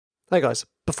Hey guys,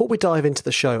 before we dive into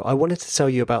the show, I wanted to tell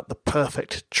you about the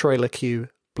perfect trailer cue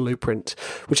blueprint,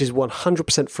 which is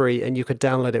 100% free, and you can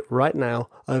download it right now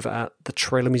over at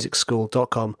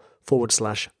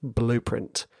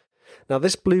thetrailermusicschool.com/blueprint. Now,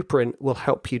 this blueprint will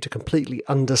help you to completely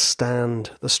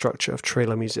understand the structure of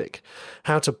trailer music,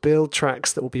 how to build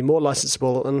tracks that will be more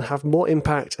licensable and have more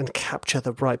impact and capture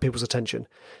the right people's attention.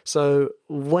 So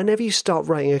whenever you start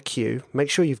writing a cue, make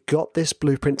sure you've got this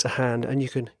blueprint to hand and you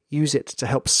can use it to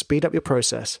help speed up your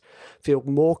process, feel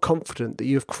more confident that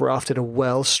you've crafted a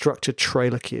well-structured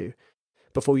trailer cue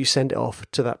before you send it off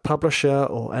to that publisher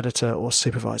or editor or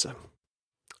supervisor.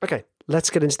 Okay, let's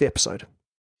get into the episode.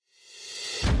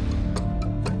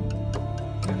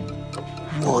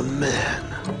 One man,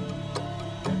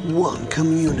 one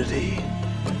community,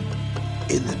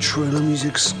 in the Trailer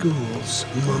Music School's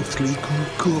monthly group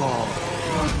call.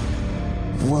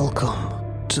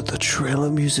 Welcome to the Trailer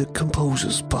Music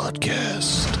Composers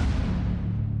Podcast.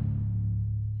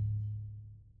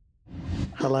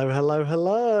 Hello, hello,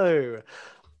 hello.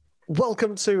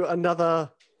 Welcome to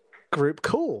another group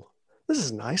call. This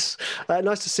is nice.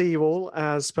 Nice to see you all,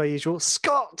 as per usual.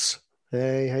 Scott!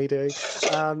 Hey, how you doing?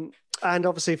 And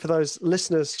obviously, for those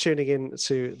listeners tuning in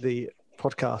to the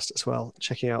podcast as well,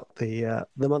 checking out the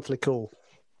monthly call.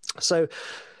 So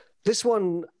this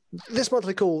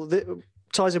monthly call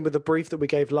ties in with the brief that we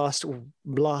gave last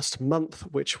month,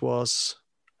 which was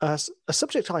a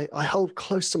subject I hold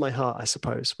close to my heart, I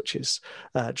suppose, which is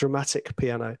dramatic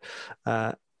piano.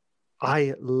 I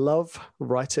love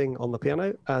writing on the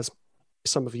piano, as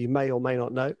some of you may or may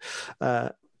not know,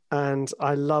 and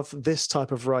I love this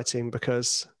type of writing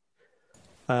because,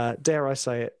 dare I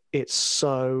say it, it's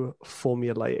so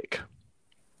formulaic.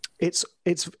 It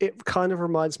kind of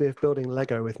reminds me of building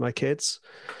Lego with my kids.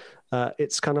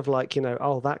 It's kind of like,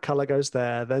 that color goes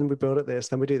there, then we build it this,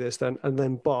 then we do this, and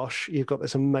then bosh, you've got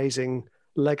this amazing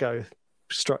Lego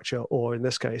structure, or in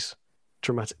this case,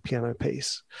 dramatic piano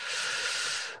piece.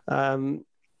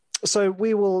 So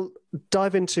we will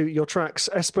dive into your tracks.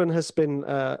 Espen has been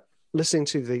listening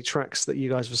to the tracks that you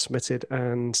guys have submitted,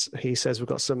 and he says we've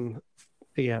got some,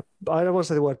 I don't want to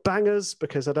say the word bangers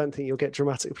because I don't think you'll get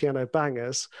dramatic piano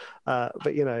bangers,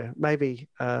 but maybe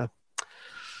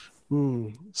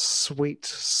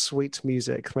sweet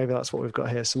music. Maybe that's what we've got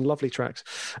here. Some lovely tracks.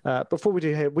 Before we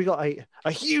do here, we got a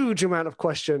huge amount of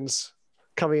questions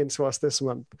coming into us this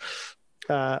month.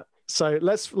 So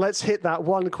let's hit that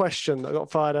one question that got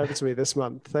fired over to me this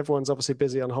month. Everyone's obviously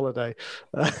busy on holiday,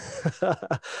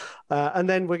 and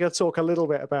then we're going to talk a little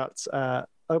bit about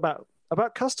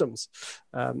customs.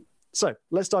 So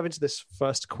let's dive into this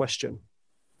first question.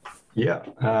 Yeah,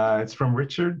 it's from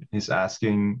Richard. He's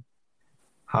asking,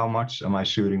 how much am I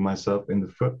shooting myself in the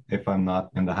foot if I'm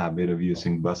not in the habit of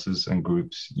using buses and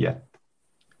groups yet?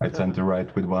 I tend to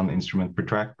write with one instrument per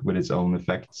track with its own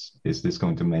effects. Is this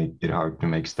going to make it hard to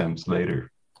make stems later?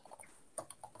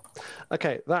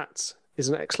 Okay, that is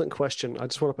an excellent question. I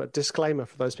just want to put a disclaimer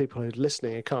for those people who are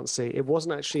listening and can't see. It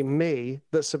wasn't actually me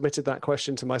that submitted that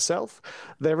question to myself.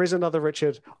 There is another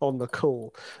Richard on the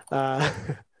call.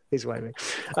 He's waving.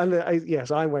 And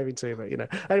yes, I'm waving too, but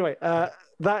Anyway,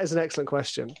 that is an excellent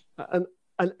question. An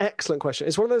excellent question.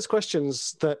 It's one of those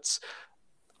questions that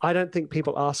I don't think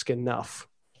people ask enough.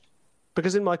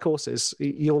 Because in my courses,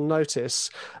 you'll notice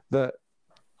that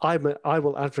I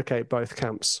will advocate both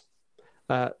camps.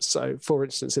 So, for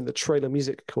instance, in the trailer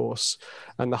music course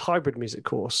and the hybrid music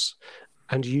course,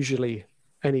 and usually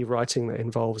any writing that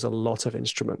involves a lot of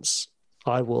instruments,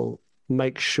 I will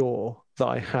make sure that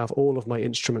I have all of my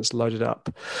instruments loaded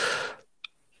up,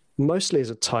 mostly as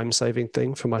a time-saving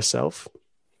thing for myself,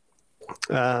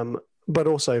 but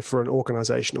also for an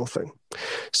organizational thing.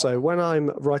 So when I'm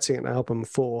writing an album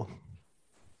for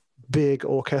big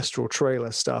orchestral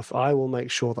trailer stuff, I will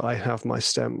make sure that I have my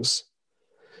stems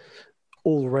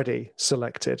already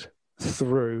selected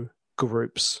through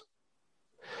groups.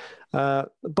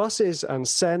 Buses and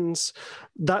sends,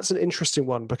 that's an interesting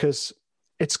one because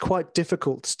it's quite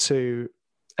difficult to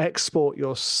export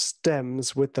your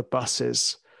stems with the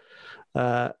buses.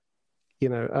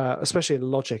 Especially in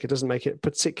Logic, it doesn't make it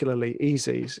particularly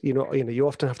easy. You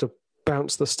often have to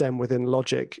bounce the stem within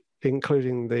Logic,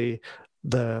 including the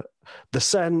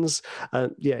sends,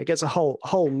 and it gets a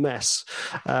whole mess.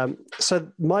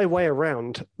 So my way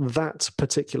around that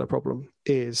particular problem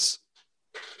is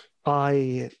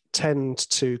I tend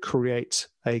to create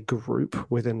a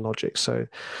group within Logic. So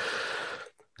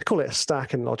I call it a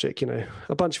stack in Logic, a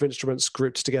bunch of instruments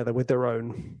grouped together with their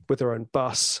own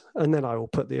bus, and then I will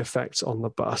put the effects on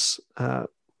the bus.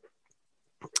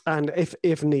 And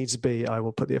if needs be, I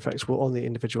will put the effects on the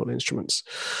individual instruments.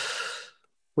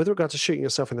 with regard to shooting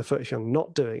yourself in the foot, if you're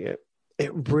not doing it,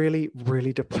 it really,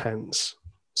 really depends.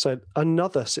 So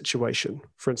another situation,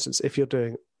 for instance, if you're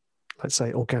doing, let's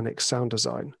say, organic sound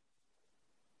design,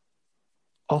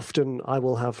 often I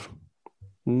will have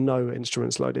no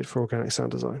instruments loaded for organic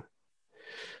sound design.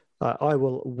 I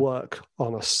will work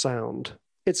on a sound.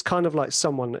 It's kind of like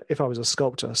someone, if I was a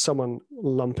sculptor, someone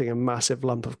lumping a massive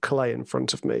lump of clay in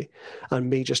front of me and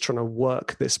me just trying to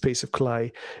work this piece of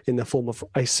clay in the form of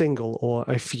a single or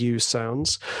a few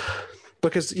sounds.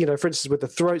 Because, you know, for instance, with the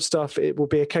throat stuff, it will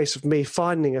be a case of me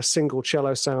finding a single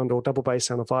cello sound or double bass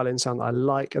sound or violin sound that I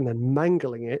like and then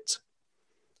mangling it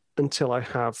until I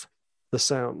have the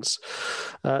sounds.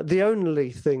 The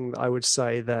only thing that I would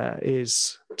say there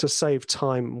is to save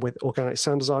time with organic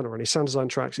sound design or any sound design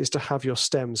tracks is to have your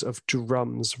stems of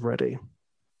drums ready.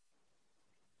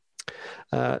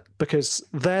 Because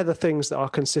they're the things that are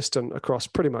consistent across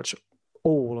pretty much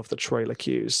all of the trailer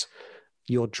cues,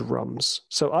 your drums.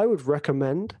 So I would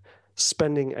recommend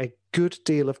spending a good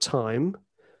deal of time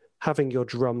having your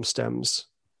drum stems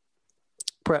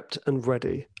prepped and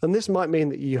ready. And this might mean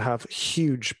that you have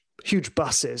huge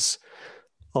buses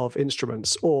of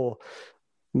instruments or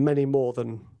many more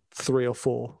than 3 or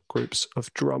 4 groups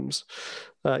of drums.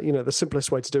 You know, the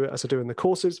simplest way to do it, as I do in the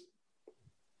courses,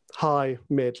 high,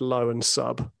 mid, low, and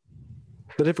sub.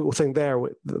 The difficult thing there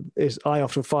is I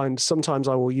often find sometimes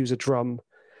I will use a drum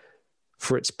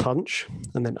for its punch,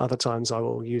 and then other times I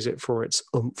will use it for its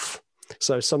oomph.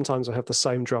 So sometimes I have the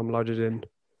same drum loaded in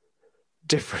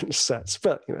different sets,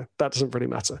 but you know that doesn't really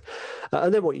matter.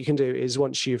 And then what you can do is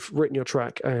once you've written your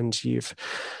track and you've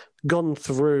gone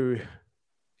through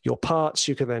your parts,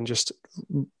 you can then just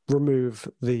remove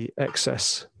the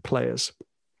excess players.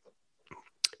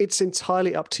 It's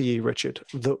entirely up to you, Richard,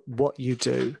 what you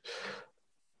do.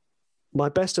 My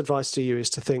best advice to you is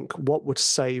to think, what would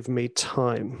save me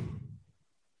time?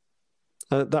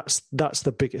 That's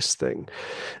the biggest thing.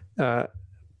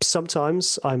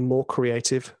 Sometimes I'm more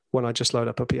creative when I just load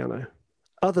up a piano.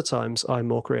 Other times I'm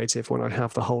more creative when I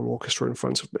have the whole orchestra in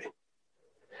front of me.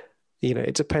 You know,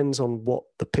 it depends on what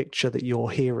the picture that you're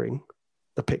hearing,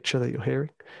 what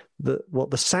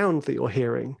the sound that you're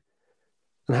hearing,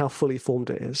 and how fully formed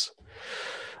it is.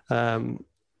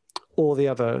 Or the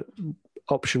other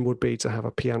option would be to have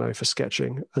a piano for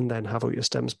sketching and then have all your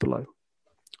stems below.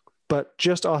 But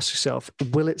just ask yourself,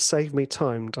 will it save me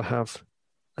time to have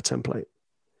a template?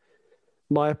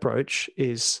 My approach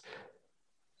is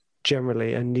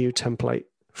generally a new template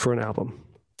for an album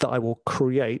that I will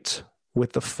create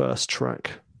with the first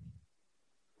track.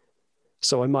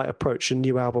 So I might approach a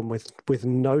new album with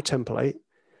no template,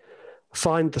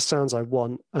 find the sounds I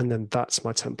want, and then that's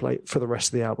my template for the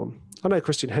rest of the album. I know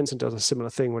Christian Henson does a similar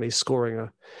thing when he's scoring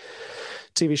a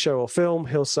TV show or film.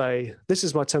 He'll say, this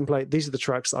is my template, these are the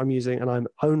tracks that I'm using, and I'm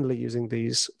only using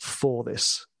these for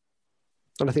this.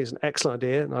 And I think it's an excellent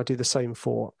idea, and I do the same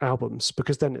for albums,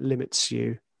 because then it limits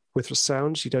you with the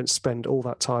sounds. You don't spend all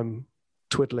that time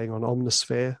twiddling on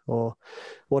Omnisphere or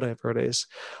whatever it is,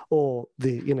 or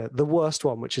the worst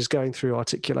one, which is going through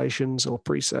articulations or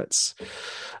presets.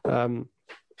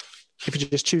 If you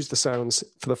just choose the sounds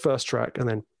for the first track and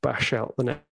then bash out the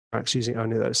next tracks using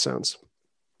only those sounds.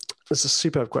 That's a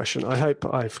superb question. I hope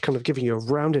I've kind of given you a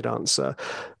rounded answer,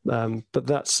 but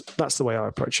that's the way I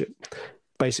approach it.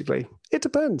 Basically, it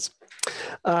depends.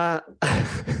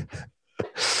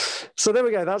 So there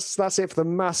we go. That's it for the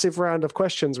massive round of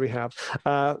questions we have.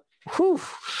 Actually,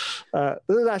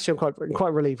 I'm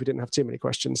quite relieved we didn't have too many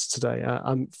questions today.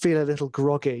 I'm feeling a little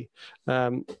groggy,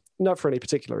 not for any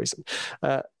particular reason.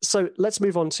 So let's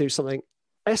move on to something.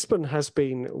 Espen has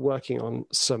been working on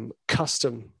some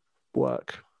custom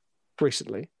work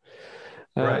recently.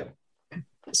 Right.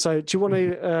 So do you want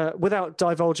to, without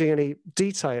divulging any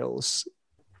details,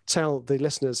 tell the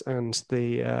listeners and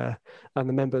the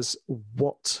members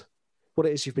what it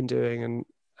is you've been doing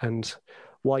and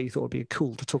why you thought it'd be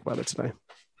cool to talk about it today?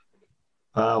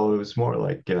 Well, it was more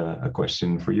like a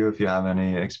question for you if you have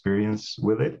any experience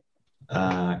with it.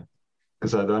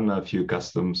 Because I've done a few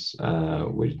customs,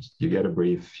 which you get a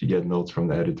brief, you get notes from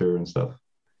the editor and stuff.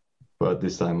 But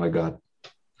this time I got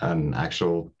an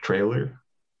actual trailer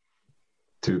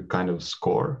to kind of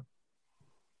score.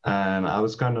 And I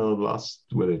was kind of lost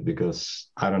with it because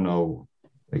I don't know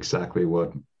exactly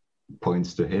what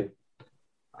points to hit.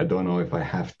 I don't know if I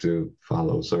have to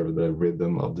follow sort of the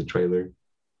rhythm of the trailer,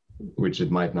 which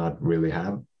it might not really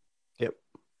have. Yep.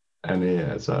 And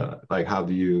yeah, so like, how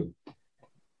do you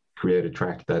create a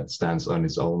track that stands on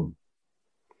its own?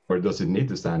 Or does it need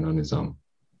to stand on its own?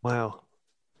 Wow.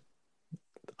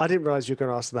 I didn't realize you were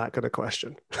going to ask that kind of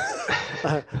question,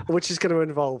 which is going to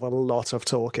involve a lot of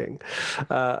talking.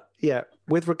 Yeah,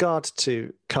 with regard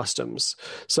to customs.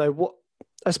 So what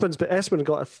Espen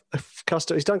got a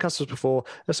custom. He's done customs before.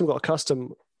 Espen got a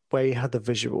custom where he had the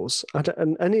visuals.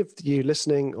 And any of you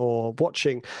listening or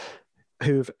watching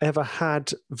who've ever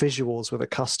had visuals with a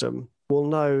custom will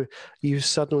know you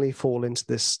suddenly fall into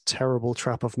this terrible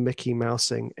trap of Mickey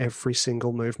Mousing every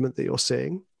single movement that you're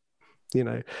seeing. You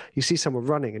know, you see someone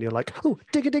running and you're like, oh,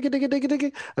 digga, digga, digga, digga,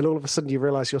 digga. And all of a sudden you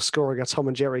realize you're scoring a Tom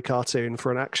and Jerry cartoon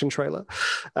for an action trailer.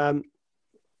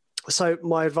 So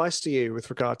my advice to you with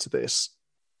regard to this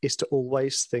is to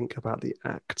always think about the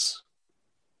acts.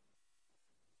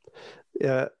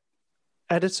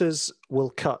 Editors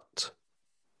will cut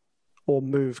or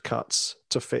move cuts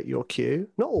to fit your cue.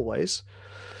 Not always,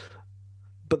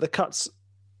 but the cuts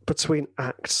between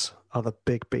acts are the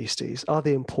big beasties, are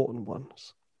the important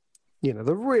ones. You know,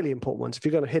 the really important ones, if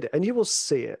you're going to hit it, and you will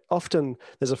see it. Often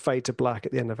there's a fade to black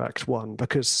at the end of Act 1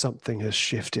 because something has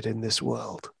shifted in this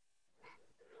world.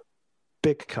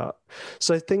 Big cut.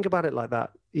 So think about it like that,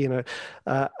 you know,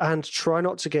 and try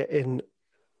not to get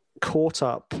caught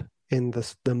up in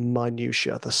the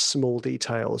minutiae, the small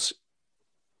details.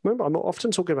 Remember, I'm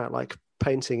often talking about like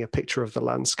painting a picture of the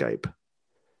landscape.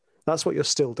 That's what you're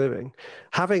still doing.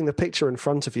 Having the picture in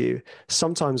front of you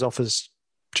sometimes offers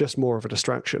just more of a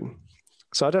distraction.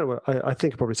 So I don't know, I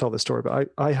think I probably told this story, but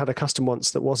I had a custom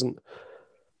once that wasn't,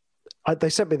 they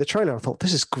sent me the trailer. I thought,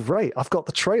 this is great. I've got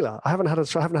the trailer. I haven't had a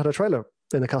trailer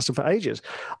in a custom for ages.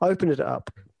 I opened it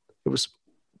up. It was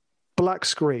black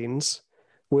screens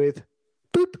with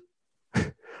boop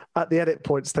at the edit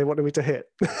points they wanted me to hit.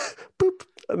 Boop.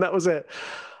 And that was it.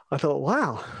 I thought,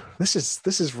 wow, this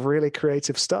is really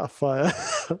creative stuff.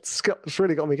 It's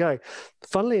really got me going.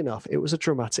 Funnily enough, it was a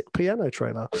dramatic piano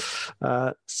trailer.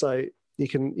 So you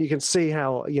can see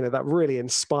how, you know, that really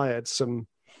inspired some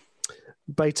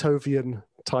Beethoven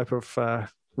type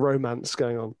of romance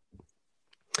going on.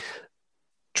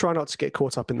 Try not to get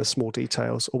caught up in the small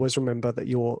details. Always remember that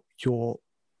you're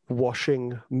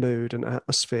washing mood and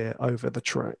atmosphere over the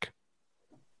track.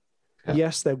 Yeah.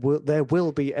 Yes, there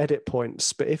will be edit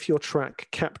points, but if your track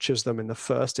captures them in the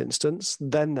first instance,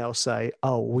 then they'll say,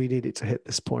 oh, we need it to hit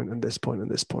this point and this point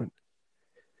and this point.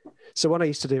 So when I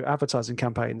used to do advertising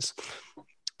campaigns,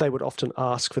 they would often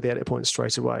ask for the edit point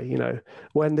straight away. You know,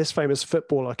 when this famous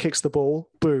footballer kicks the ball,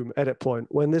 boom, edit point.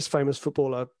 When this famous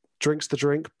footballer drinks the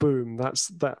drink, boom, that's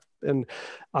that. And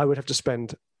I would have to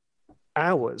spend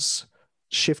hours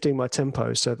shifting my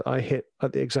tempo so that I hit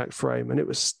at the exact frame, and it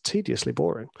was tediously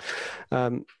boring.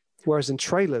 Whereas in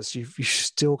trailers, you've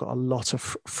still got a lot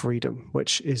of freedom,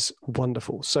 which is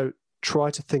wonderful. So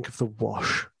try to think of the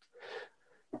wash.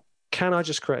 Can I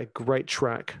just create a great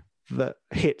track that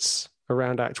hits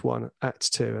around Act 1,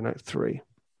 Act 2, and Act 3?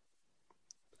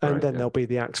 And then there'll be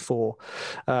the Act 4.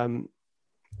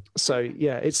 So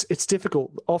yeah, it's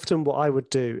difficult. Often what I would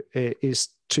do is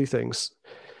two things.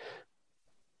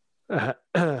 I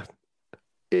don't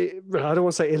want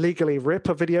to say illegally rip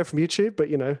a video from YouTube, but,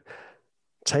 you know,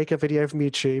 take a video from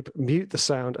YouTube, mute the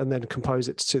sound, and then compose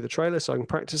it to the trailer so I can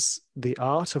practice the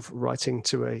art of writing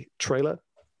to a trailer.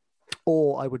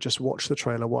 Or I would just watch the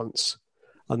trailer once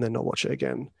and then not watch it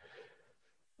again,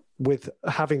 with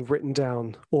having written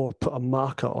down or put a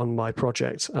marker on my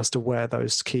project as to where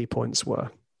those key points were.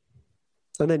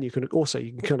 And then you can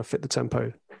kind of fit the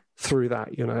tempo through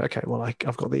that, you know, okay, well,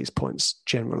 I've got these points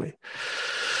generally.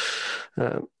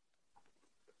 I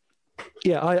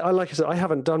like I said, I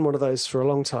haven't done one of those for a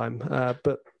long time,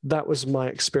 but that was my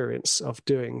experience of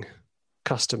doing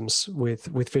customs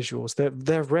with visuals.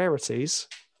 They're rarities,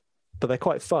 but they're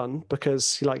quite fun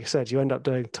because, like you said, you end up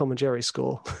doing Tom and Jerry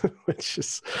score, which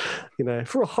is, you know,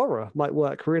 for a horror might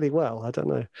work really well. I don't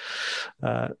know.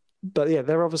 But yeah,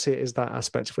 there obviously is that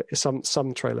aspect.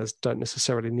 Some trailers don't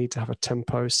necessarily need to have a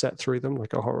tempo set through them,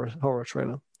 like a horror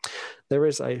trailer. There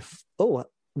is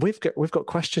we've got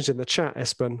questions in the chat,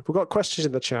 Espen. We've got questions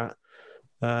in the chat.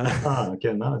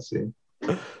 Okay, now I see.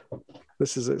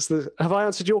 Have I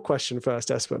answered your question first,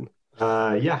 Espen?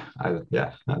 Yeah.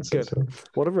 That's good. So.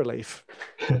 What a relief.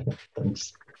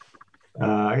 Thanks.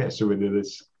 Okay, so we do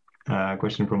this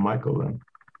question from Michael then.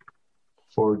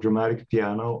 For dramatic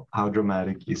piano, how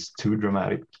dramatic is too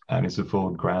dramatic? And is a full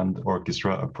grand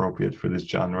orchestra appropriate for this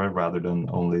genre rather than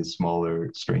only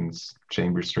smaller strings,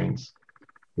 chamber strings?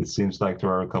 It seems like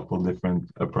there are a couple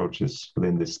different approaches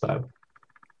within this style.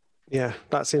 Yeah,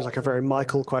 that seems like a very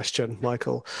Michael question,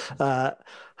 Michael. How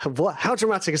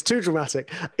dramatic is too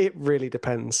dramatic? It really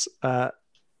depends.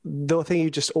 The thing you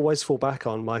just always fall back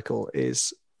on, Michael,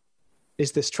 is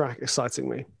this track exciting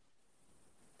me?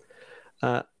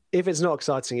 If it's not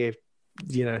exciting you,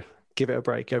 give it a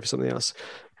break, go for something else.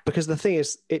 Because the thing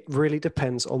is, it really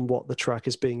depends on what the track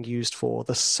is being used for.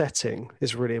 The setting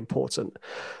is really important.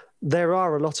 There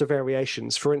are a lot of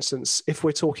variations. For instance, if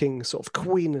we're talking sort of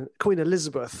Queen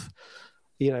Elizabeth,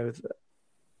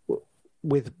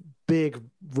 with big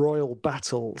royal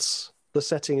battles, the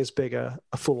setting is bigger,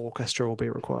 a full orchestra will be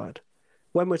required.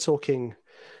 When we're talking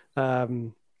a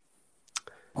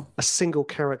single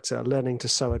character learning to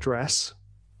sew a dress,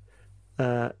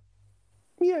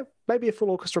 maybe a full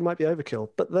orchestra might be overkill.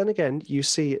 But then again, you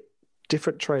see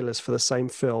different trailers for the same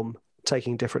film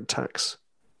taking different tacks.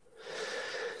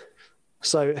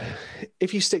 So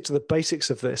if you stick to the basics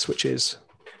of this, which is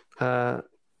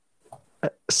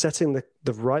setting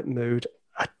the right mood,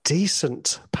 a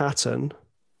decent pattern,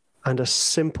 and a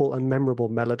simple and memorable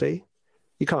melody,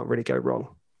 you can't really go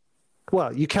wrong.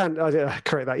 Well, you can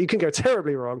correct that. You can go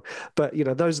terribly wrong, but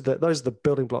those are the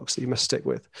building blocks that you must stick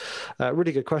with.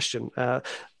 Really good question.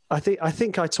 I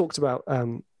think I talked about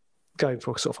going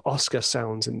for sort of Oscar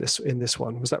sounds in this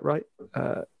one. Was that right?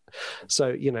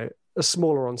 So a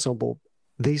smaller ensemble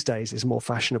these days is more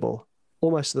fashionable,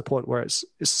 almost to the point where it's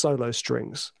solo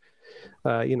strings.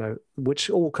 Which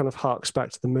all kind of harks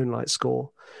back to the Moonlight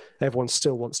score. Everyone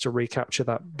still wants to recapture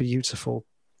that beautiful,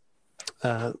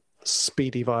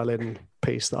 speedy violin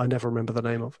piece that I never remember the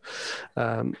name of.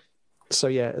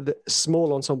 The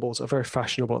small ensembles are very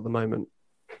fashionable at the moment.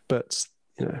 But,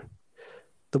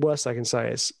 the worst I can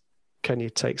say is, can you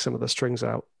take some of the strings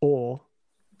out? Or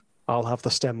I'll have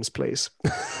the stems, please.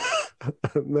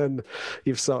 And then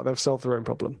they've solved their own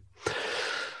problem.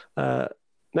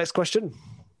 Next question.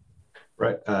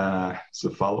 Right. It's a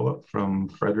follow-up from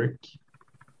Frederick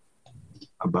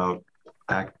about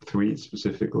Act 3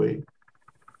 specifically.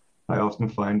 I often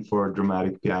find for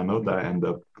dramatic piano that I end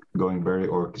up going very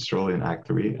orchestral in Act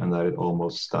 3 and that it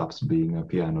almost stops being a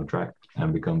piano track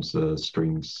and becomes a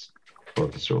strings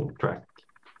orchestral track.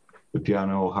 The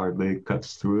piano hardly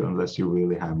cuts through unless you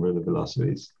really hammer the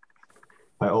velocities.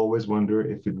 I always wonder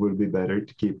if it would be better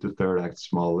to keep the third act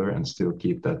smaller and still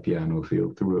keep that piano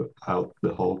feel throughout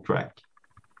the whole track.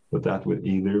 But that would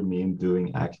either mean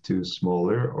doing Act 2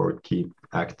 smaller or keep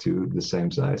Act 2 the same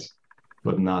size,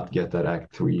 but not get that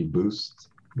Act 3 boost.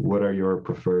 What are your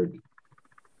preferred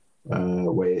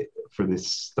way for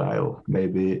this style?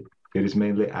 Maybe it is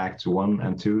mainly Acts 1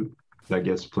 and 2 that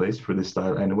gets placed for this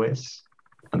style anyways,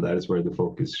 and that is where the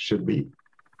focus should be.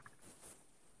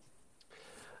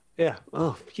 Yeah.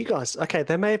 Oh, you guys. Okay,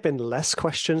 there may have been less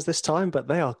questions this time, but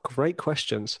they are great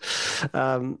questions.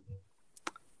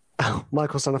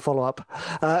 Michael's done a follow-up.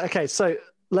 Okay, so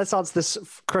let's answer this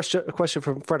question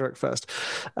from Frederick first.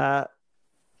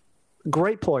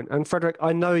 Great point. And Frederick,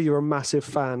 I know you're a massive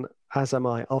fan, as am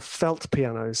I, of felt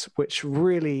pianos, which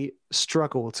really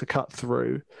struggle to cut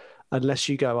through unless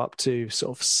you go up to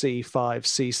sort of C5,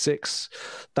 C6,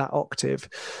 that octave.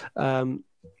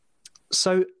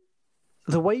 So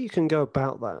the way you can go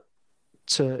about that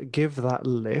to give that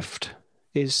lift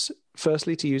is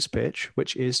firstly to use pitch,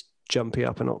 which is jumpy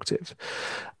up an octave,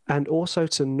 and also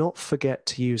to not forget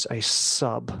to use a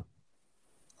sub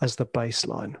as the bass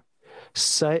line.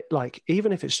 Say, like,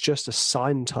 even if it's just a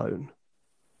sine tone,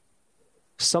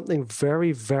 something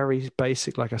very, very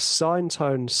basic, like a sine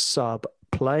tone sub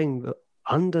playing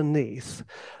underneath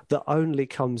that only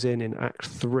comes in Act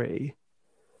 3,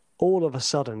 all of a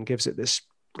sudden gives it this,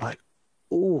 like,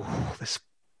 this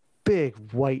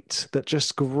big weight that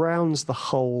just grounds the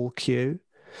whole cue.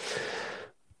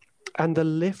 And the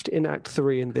lift in Act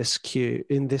 3 in this cue,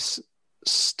 in this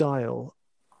style,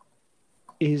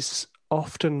 is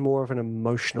often more of an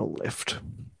emotional lift.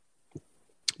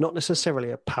 Not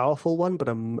necessarily a powerful one, but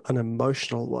an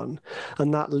emotional one.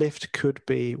 And that lift could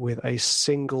be with a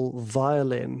single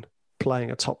violin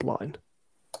playing a top line.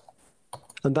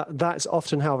 And that's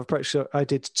often how I've approached it. I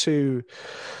did two,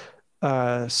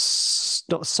 not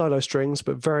solo strings,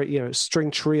 but very,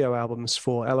 string trio albums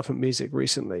for Elephant Music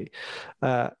recently.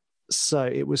 So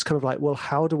it was kind of like, well,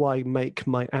 how do I make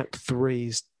my Act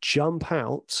 3s jump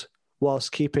out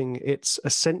whilst keeping it's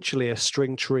essentially a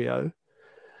string trio?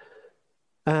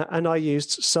 And I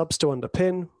used subs to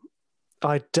underpin.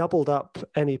 I doubled up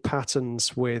any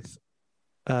patterns with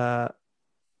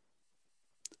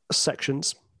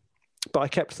sections, but I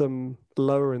kept them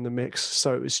lower in the mix.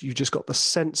 So it was, you just got the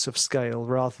sense of scale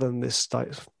rather than this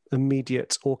like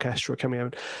immediate orchestra coming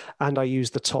out. And I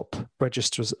used the top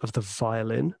registers of the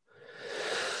violin.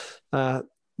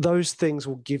 Those things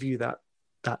will give you that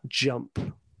jump.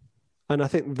 And I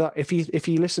think that if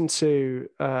you listen to,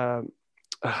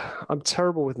 I'm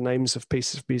terrible with names of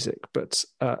pieces of music, but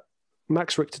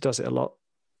Max Richter does it a lot.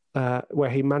 where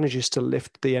he manages to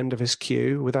lift the end of his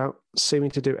cue without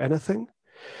seeming to do anything.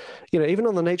 Even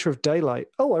on The Nature of Daylight.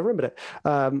 Oh, I remembered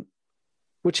it.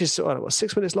 Which is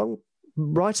 6 minutes long.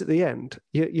 Right at the end,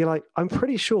 you're like, I'm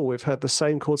pretty sure we've heard the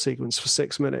same chord sequence for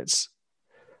 6 minutes,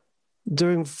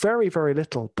 doing very, very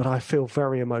little, but I feel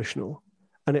very emotional.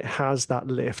 And it has that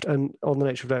lift. And On the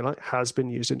Nature of Daylight has been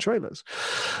used in trailers.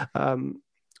 And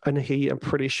I'm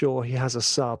pretty sure he has a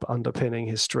sub underpinning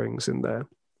his strings in there.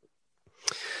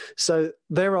 So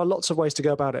there are lots of ways to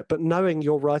go about it. But knowing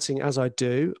you're writing as I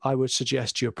do, I would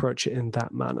suggest you approach it in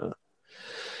that manner.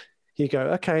 You go,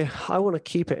 okay, I want to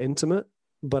keep it intimate,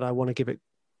 but I want to give it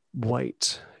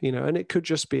weight, and it could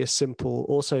just be a simple,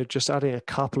 also just adding a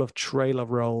couple of trailer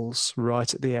rolls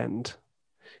right at the end.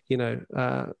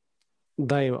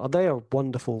 They are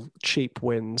wonderful, cheap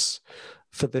wins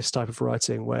for this type of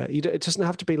writing where it doesn't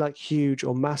have to be like huge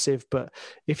or massive, but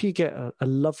if you get a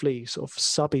lovely sort of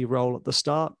subby roll at the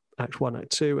start, act 1,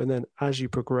 act 2, and then as you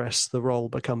progress, the roll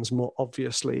becomes more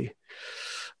obviously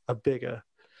a bigger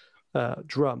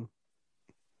drum.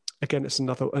 Again, it's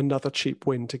another cheap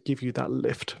win to give you that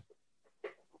lift.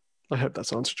 I hope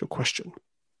that's answered your question.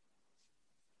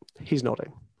 He's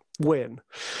nodding. Win.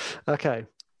 Okay.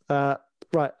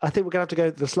 Right. I think we're gonna have to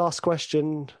go to this last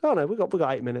question. Oh no, we got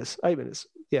 8 minutes. 8 minutes.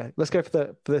 Yeah. Let's go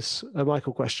for this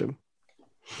Michael question.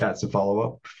 Yeah, it's a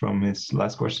follow-up from his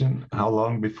last question. How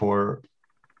long before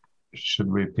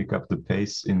should we pick up the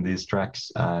pace in these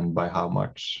tracks, and by how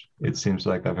much? It seems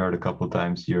like I've heard a couple of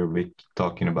times you're Vic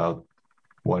talking about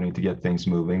wanting to get things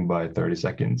moving by 30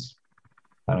 seconds.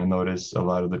 And I noticed a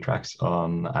lot of the tracks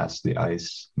on As the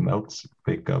Ice Melts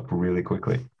pick up really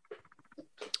quickly.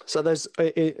 So there's,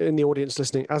 in the audience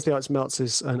listening, As the Ice Melts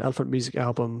is an Elephant Music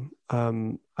album,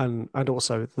 and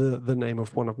also the name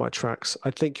of one of my tracks. I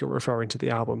think you're referring to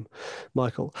the album,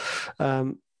 Michael.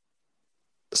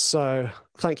 So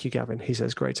thank you, Gavin. He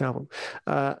says, great album.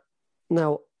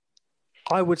 Now,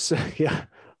 I would say, yeah,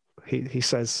 he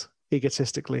says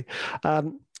egotistically,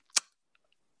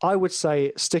 I would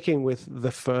say sticking with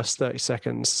the first 30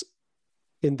 seconds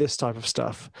in this type of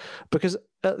stuff, because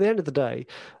at the end of the day,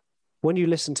 when you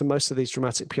listen to most of these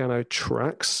dramatic piano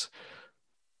tracks,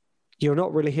 you're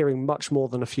not really hearing much more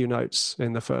than a few notes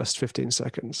in the first 15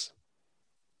 seconds.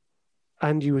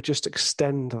 And you would just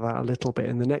extend that a little bit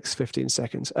in the next 15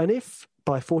 seconds. And if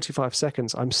by 45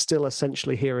 seconds, I'm still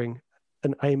essentially hearing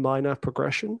an A minor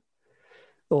progression,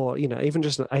 or, even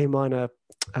just an A minor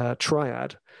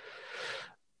triad,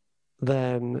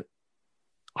 then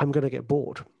I'm going to get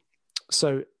bored.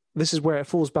 So this is where it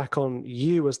falls back on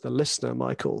you as the listener,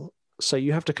 Michael. So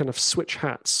you have to kind of switch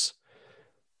hats,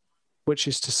 which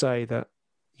is to say that,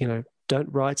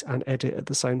 don't write and edit at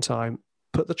the same time.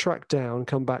 Put the track down,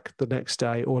 come back the next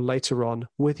day or later on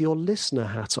with your listener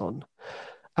hat on.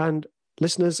 And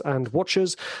listeners and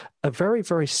watchers, a very,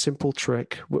 very simple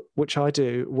trick, which I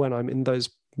do when I'm in those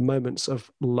moments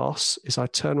of loss, is I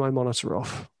turn my monitor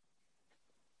off.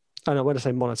 And when I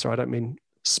say monitor, I don't mean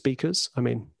speakers. I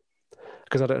mean,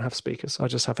 because I don't have speakers, I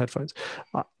just have headphones.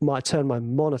 I turn my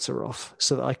monitor off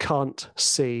so that I can't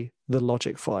see the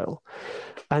Logic file.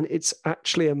 And it's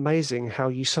actually amazing how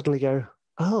you suddenly go,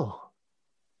 oh,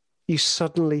 you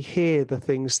suddenly hear the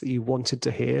things that you wanted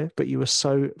to hear, but you were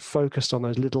so focused on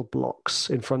those little blocks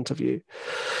in front of you.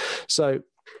 So,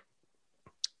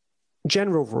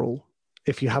 general rule,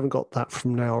 if you haven't got that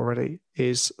from now already,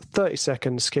 is 30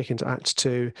 seconds, kick into Act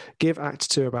 2, give Act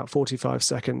 2 about 45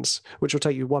 seconds, which will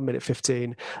take you 1 minute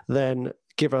 15, then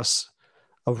give us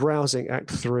a rousing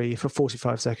Act 3 for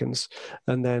 45 seconds,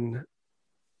 and then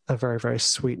a very, very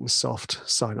sweet and soft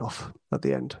sign-off at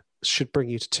the end. Should bring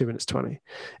you to 2 minutes 20.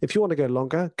 If you want to go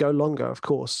longer, of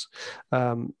course.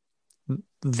 Then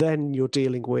you're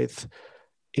dealing with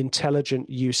intelligent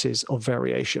uses of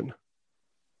variation.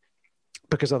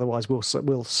 Because otherwise we'll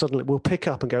pick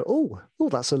up and go, oh,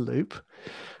 that's a loop,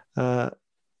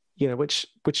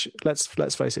 which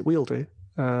let's face it, we all do,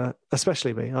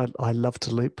 especially me. I love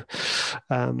to loop.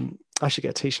 I should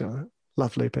get a t-shirt.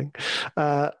 Love looping,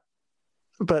 but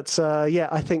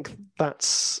I think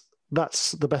that's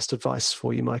the best advice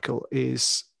for you, Michael.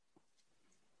 Is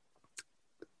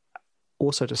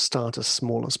also to start as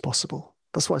small as possible.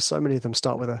 That's why so many of them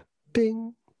start with a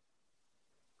bing,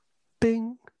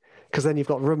 bing. Because then you've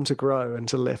got room to grow and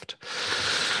to lift.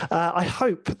 I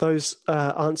hope those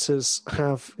answers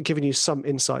have given you some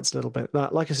insights a little bit.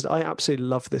 Like I said, I absolutely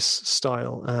love this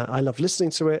style. I love listening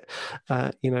to it.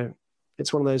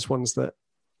 It's one of those ones that,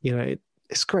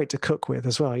 it's great to cook with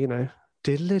as well.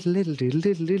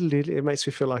 It makes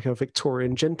me feel like a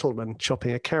Victorian gentleman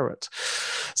chopping a carrot.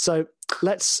 So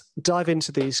let's dive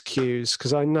into these cues,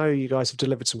 because I know you guys have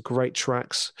delivered some great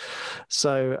tracks.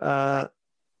 So,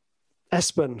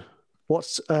 Espen,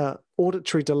 what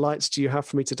auditory delights do you have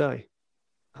for me today?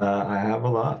 I have a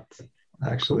lot,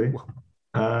 actually.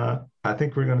 I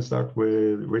think we're going to start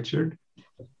with Richard.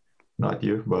 Not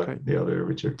you, but Okay. the other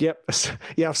Richard. Yep.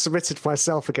 Yeah, I've submitted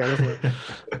myself again, haven't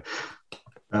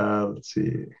I? Let's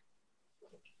see.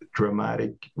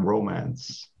 Dramatic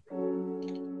romance.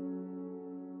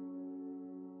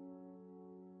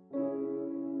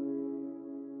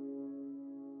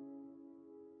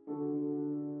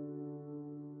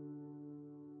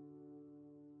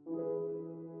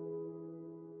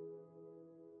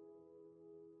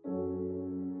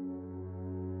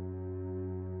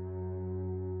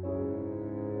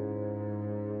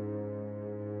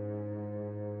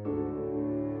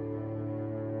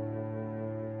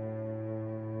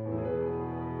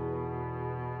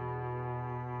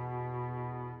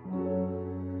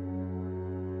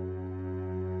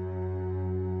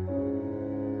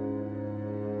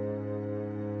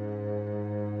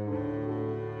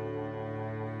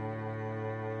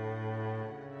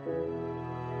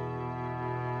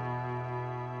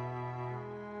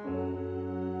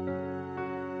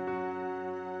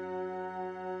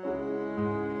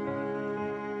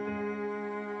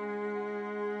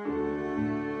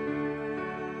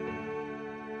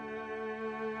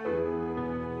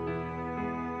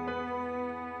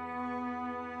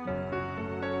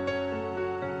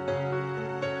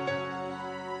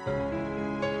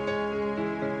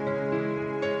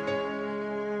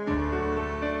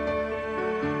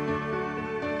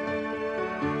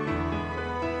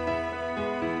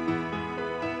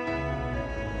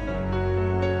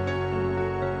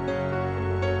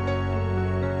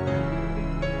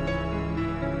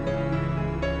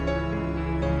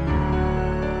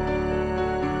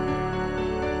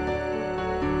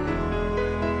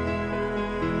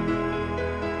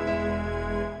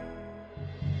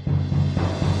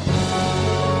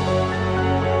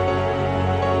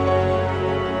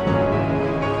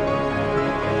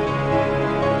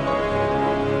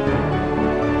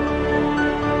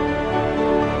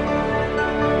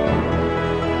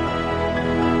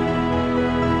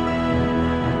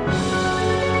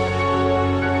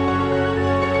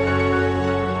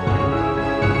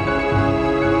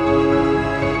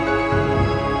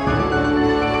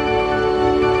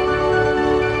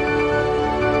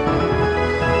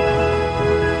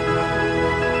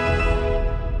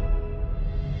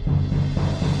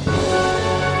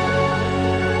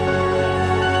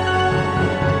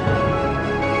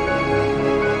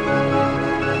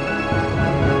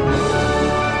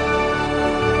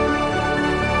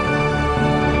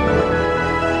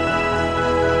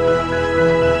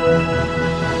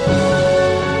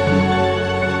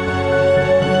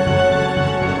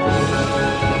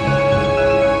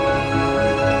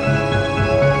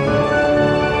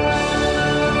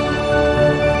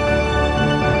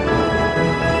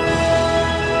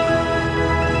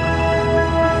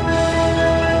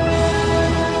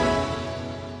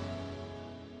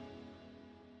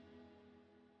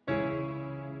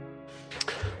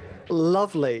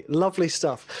 Lovely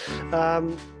stuff.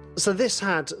 So this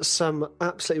had some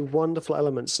absolutely wonderful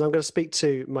elements, and I'm going to speak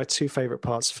to my two favorite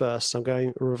parts first. I'm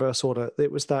going reverse order.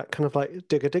 It was that kind of like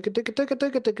digga digga digga digga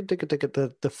digga digga digga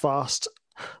digga, the fast,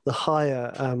 the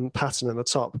higher pattern in the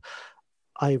top.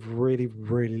 I really,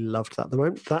 really loved that. The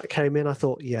moment that came in, I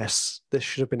thought, yes, this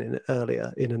should have been in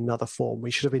earlier in another form.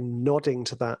 We should have been nodding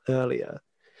to that earlier.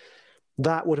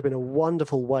 That would have been a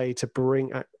wonderful way to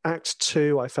bring Act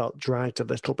 2. I felt dragged a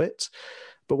little bit,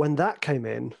 but when that came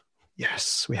in,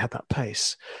 yes, we had that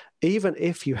pace. Even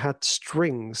if you had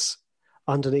strings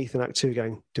underneath in Act 2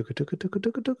 going,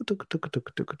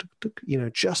 you know,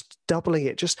 just doubling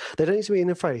it, just they don't need to be in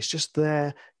the face, just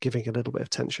there giving a little bit of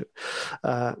tension.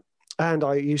 And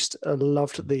I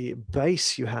loved the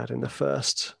bass you had in the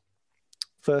first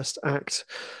act.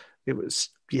 It was,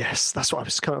 yes, that's what I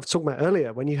was kind of talking about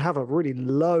earlier. When you have a really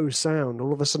low sound,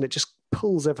 all of a sudden it just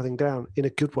pulls everything down in a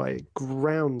good way. It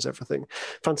grounds everything.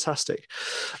 Fantastic.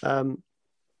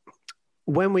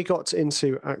 When we got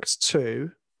into Act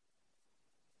 2,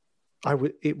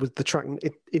 it was the track.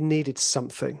 It needed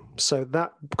something, so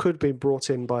that could be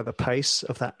brought in by the pace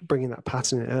of that, bringing that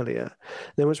pattern in earlier.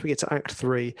 Then once we get to Act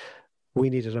 3, we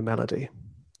needed a melody.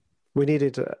 We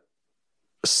needed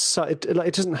so it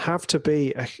doesn't have to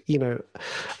be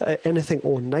anything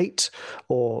ornate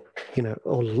or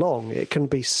or long. It can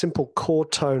be simple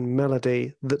chord tone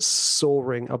melody that's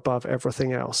soaring above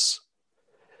everything else.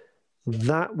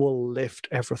 that will lift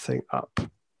everything up.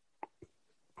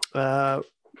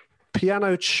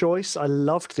 Piano choice. I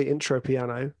loved the intro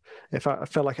piano. I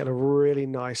felt like it had a really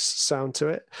nice sound to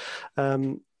it.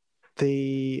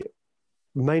 The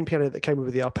main piano that came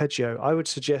with the arpeggio, I would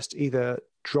suggest either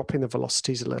dropping the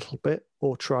velocities a little bit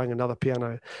or trying another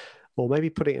piano, or maybe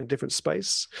putting it in a different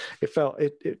space. It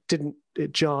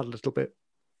jarred a little bit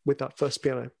with that first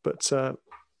piano. But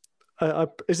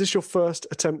is this your first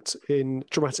attempt in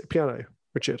dramatic piano,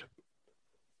 Richard?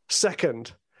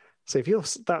 Second. So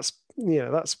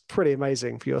that's pretty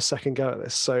amazing for your second go at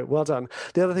this. So well done.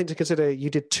 The other thing to consider, you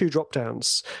did 2 drop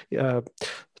downs,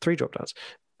 3 drop downs.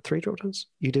 3 drop downs?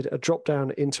 You did a drop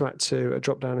down into Act 2, a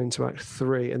drop down into Act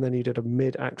 3, and then you did a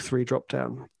mid Act 3 drop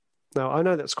down. Now, I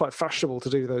know that's quite fashionable to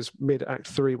do those mid Act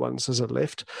 3 ones as a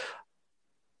lift.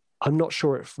 I'm not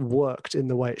sure it worked in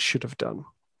the way it should have done.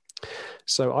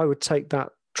 So I would take that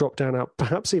drop down out,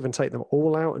 perhaps even take them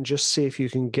all out and just see if you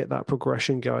can get that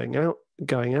progression going out,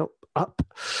 up.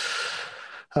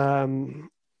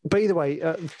 But either way,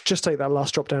 just take that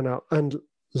last drop down out and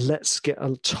let's get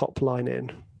a top line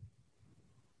in.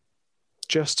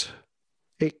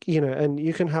 And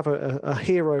you can have a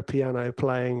hero piano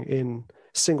playing in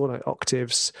single note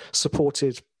octaves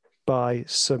supported by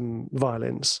some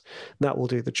violins. That will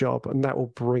do the job and that will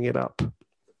bring it up.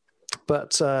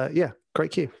 But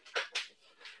great cue.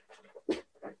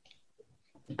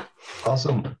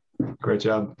 Awesome. Great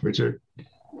job, Richard.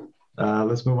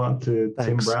 Let's move on to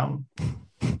Thanks. Tim Brown.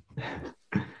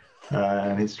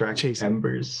 And his track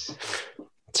Embers.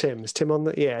 Is Tim on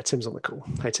the? Yeah, Tim's on the call.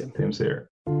 Hey, Tim. Tim's here.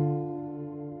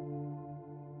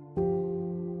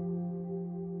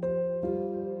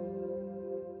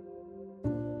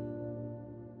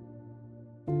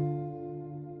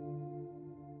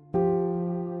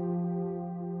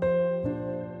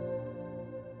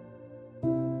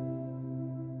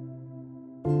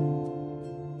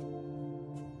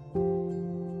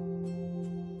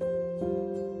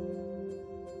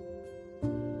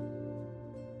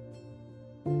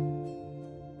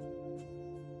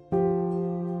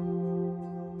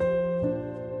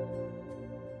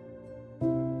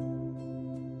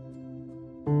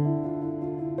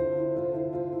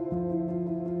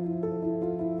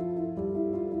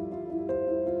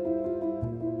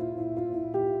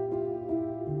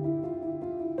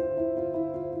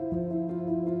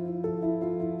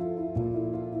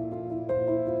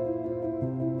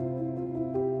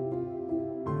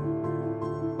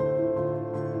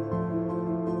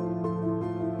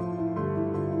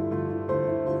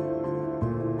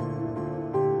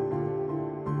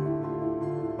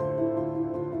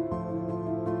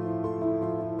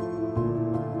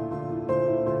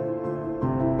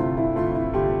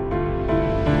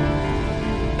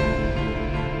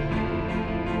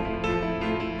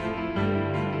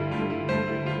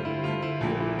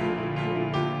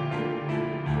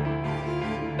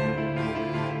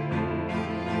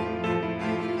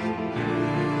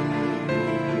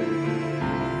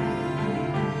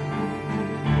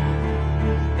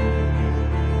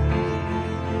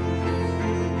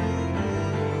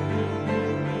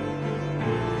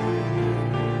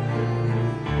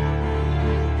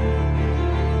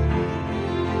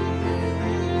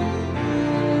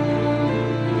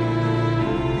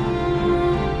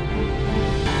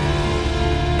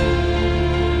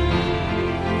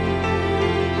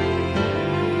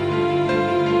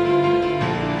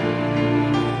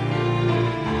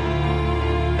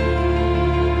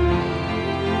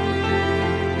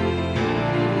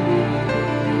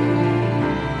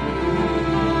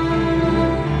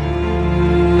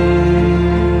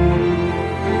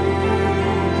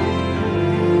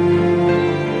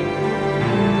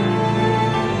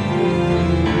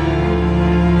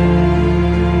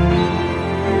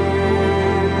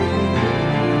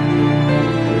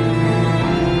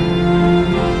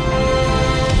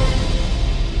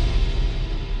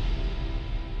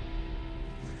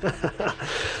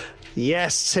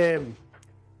 Yes, Tim.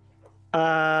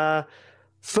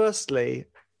 Firstly,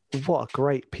 what a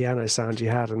great piano sound you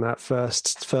had in that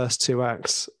first 2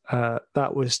 acts.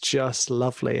 That was just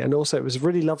lovely. And also it was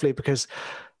really lovely because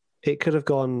it could have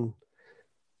gone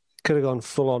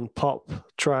full on pop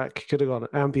track, could have gone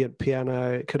ambient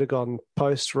piano, it could have gone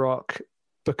post rock.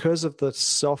 Because of the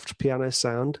soft piano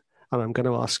sound, and I'm going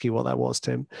to ask you what that was,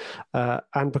 Tim,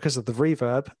 and because of the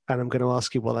reverb, and I'm going to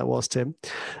ask you what that was, Tim,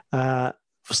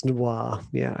 was noir.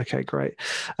 Yeah, okay, great.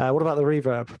 What about the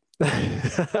reverb?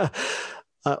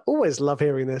 I always love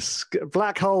hearing this.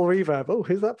 Black Hole Reverb. Oh,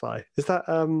 who's that by? Is that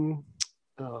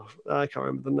oh, I can't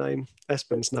remember the name.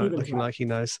 Espen's note, looking like he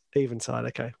knows. Eventide.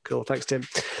 Okay, cool. Thanks, Tim.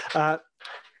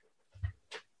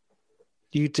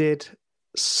 You did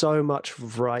so much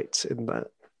right in that.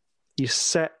 You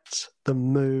set the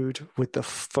mood with the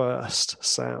first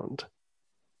sound,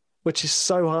 which is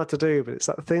so hard to do, but it's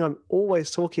that thing I'm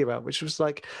always talking about, which was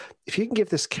like, if you can give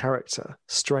this character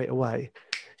straight away,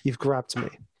 you've grabbed me.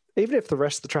 Even if the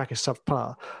rest of the track is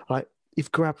subpar, like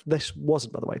you've grabbed, this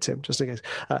wasn't, by the way, Tim, just in case,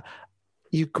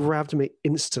 you grabbed me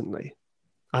instantly.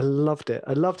 I loved it.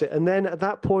 And then at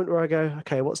that point where I go,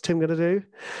 okay, what's Tim going to do?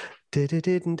 Yes.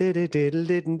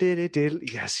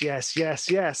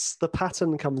 The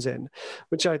pattern comes in,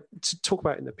 which I talk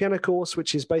about in the piano course,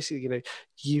 which is basically,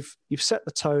 you've set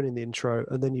the tone in the intro,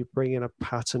 and then you bring in a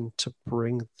pattern to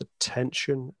bring the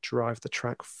tension, drive the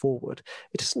track forward.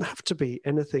 It doesn't have to be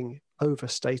anything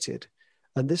overstated,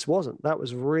 and this wasn't. That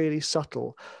was really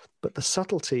subtle, but the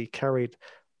subtlety carried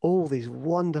all these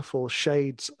wonderful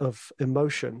shades of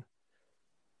emotion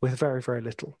with very, very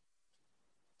little.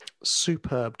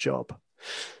 Superb job.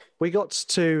 We got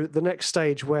to the next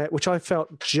stage which I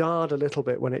felt jarred a little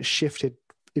bit when it shifted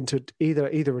into either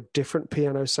a different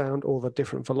piano sound or the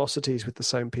different velocities with the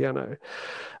same piano.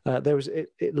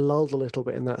 It lulled a little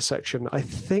bit in that section. I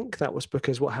think that was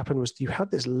because what happened was you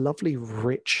had this lovely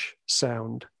rich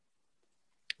sound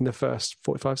in the first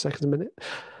 45 seconds a minute.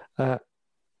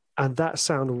 And that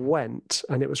sound went,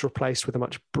 and it was replaced with a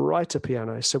much brighter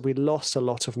piano. So we lost a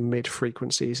lot of mid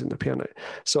frequencies in the piano.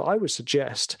 So I would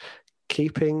suggest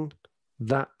keeping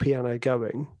that piano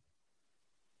going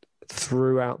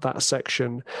throughout that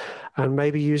section, and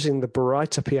maybe using the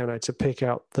brighter piano to pick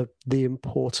out the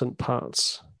important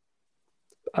parts,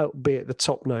 albeit the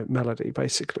top note melody,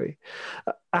 basically,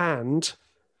 and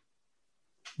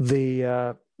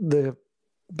the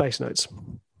bass notes.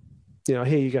 Here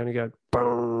you're going to go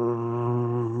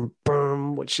boom,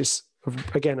 boom, which is,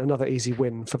 again, another easy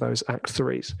win for those act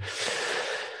threes.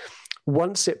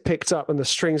 Once it picked up and the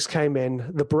strings came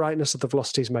in, the brightness of the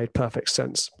velocities made perfect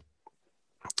sense.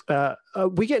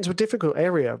 We get into a difficult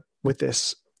area with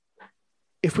this.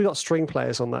 If we got string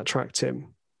players on that track,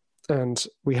 Tim, and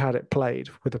we had it played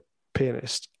with a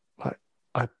pianist,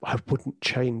 I wouldn't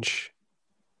change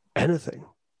anything.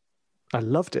 I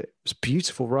loved it. It was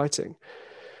beautiful writing.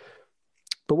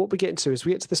 But what we get into is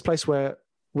we get to this place where,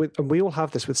 and we all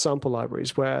have this with sample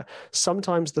libraries, where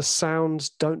sometimes the sounds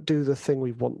don't do the thing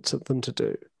we want them to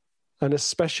do. And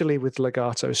especially with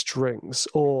legato strings,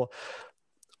 or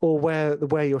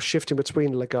where you're shifting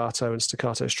between legato and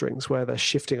staccato strings, where they're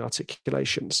shifting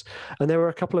articulations. And there were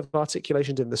a couple of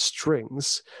articulations in the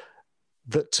strings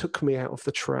that took me out of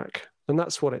the track. And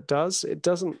that's what it does.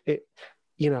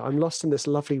 I'm lost in this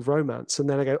lovely romance. And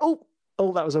then I go,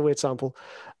 oh, that was a weird sample.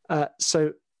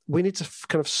 So we need to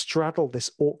kind of straddle this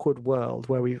awkward world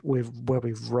where we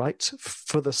write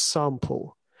for the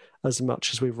sample as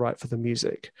much as we write for the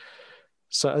music.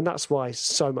 And that's why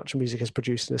so much music is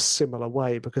produced in a similar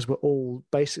way, because we're all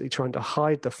basically trying to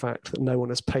hide the fact that no one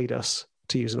has paid us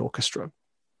to use an orchestra.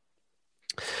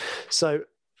 So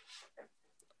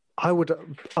I would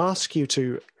ask you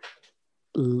to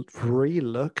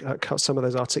re-look at some of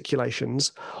those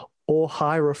articulations, or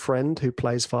hire a friend who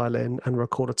plays violin and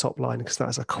record a top line, because that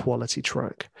is a quality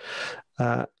track.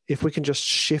 If we can just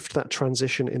shift that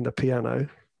transition in the piano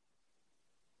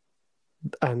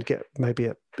and get maybe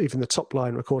even the top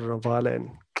line recorded on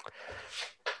violin,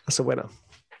 that's a winner.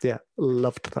 Yeah,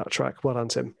 loved that track. Well done,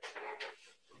 Tim.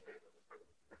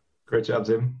 Great job,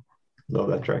 Tim. Love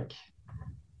that track.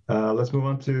 Let's move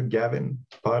on to Gavin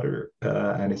Potter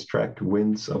and his track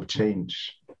Winds of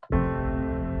Change.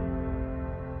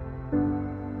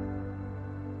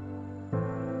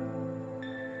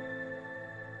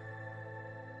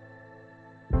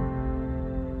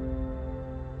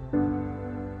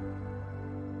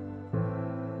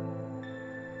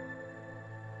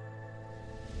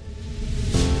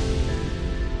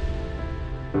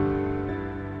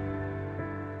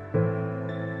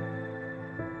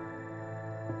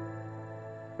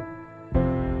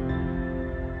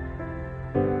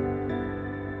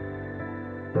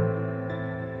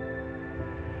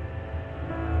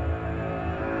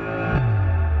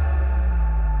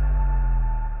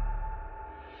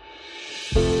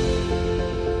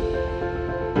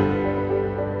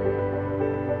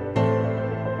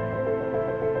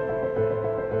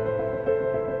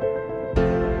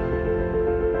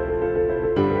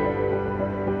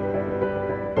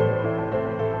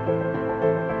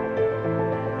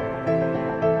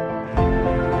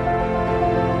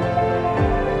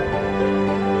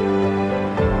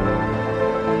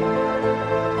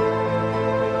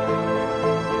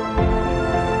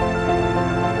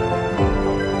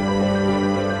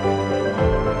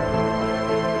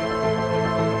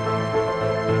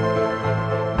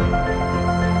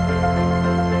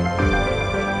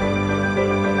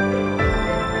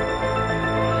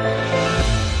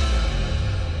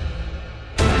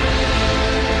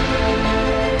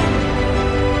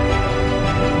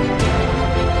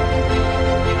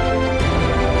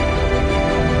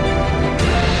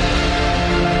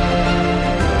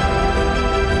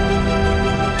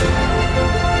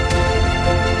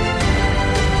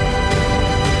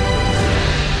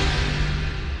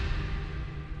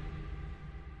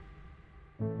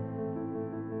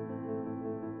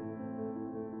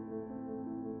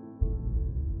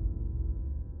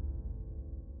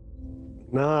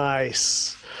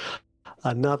 Nice.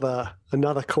 Another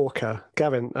corker.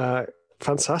 Gavin,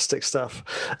 fantastic stuff.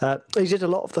 You did a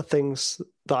lot of the things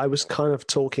that I was kind of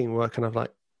talking were kind of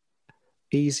like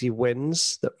easy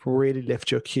wins that really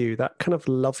lift your cue. That kind of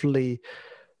lovely,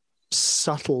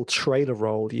 subtle trailer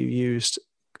role you used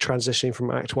transitioning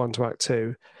from Act 1 to Act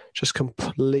 2 just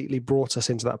completely brought us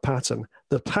into that pattern.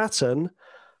 The pattern,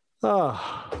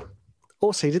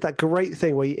 also, he did that great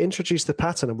thing where you introduce the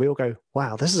pattern and we all go,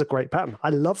 wow, this is a great pattern. I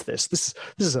love this. This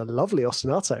is a lovely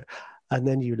ostinato. And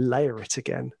then you layer it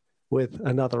again with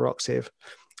another octave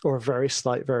or a very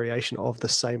slight variation of the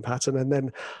same pattern. And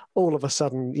then all of a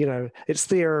sudden, it's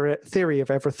theory of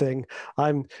everything.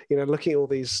 I'm, looking at all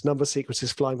these number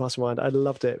sequences flying past my mind. I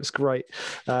loved it. It was great.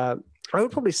 I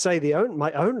would probably say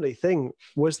my only thing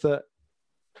was that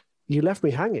you left me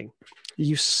hanging.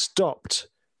 You stopped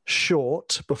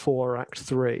short before Act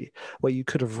 3, where you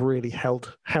could have really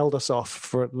held us off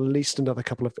for at least another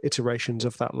couple of iterations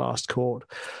of that last chord.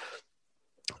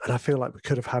 And I feel like we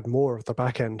could have had more of the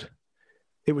back end.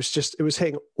 It was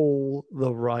hitting all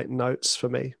the right notes for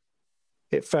me.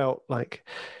 It felt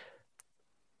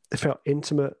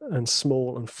intimate and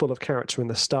small and full of character in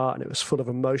the start, and it was full of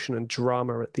emotion and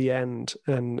drama at the end.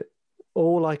 And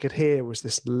all I could hear was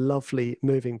this lovely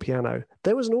moving piano.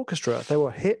 There was an orchestra, there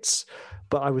were hits,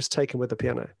 but I was taken with the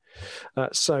piano.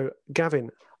 So, Gavin,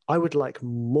 I would like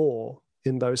more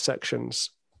in those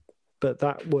sections, but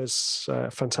that was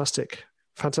fantastic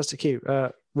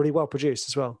cue. Really well produced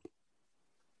as well.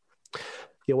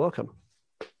 You're welcome.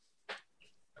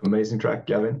 Amazing track,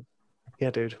 Gavin.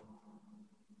 Yeah, dude.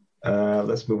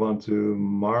 Let's move on to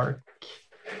Mark.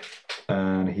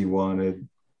 And he wanted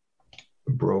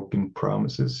Broken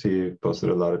Promises. He posted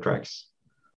a lot of tracks.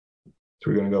 So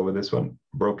we're going to go with this one,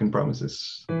 Broken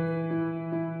Promises.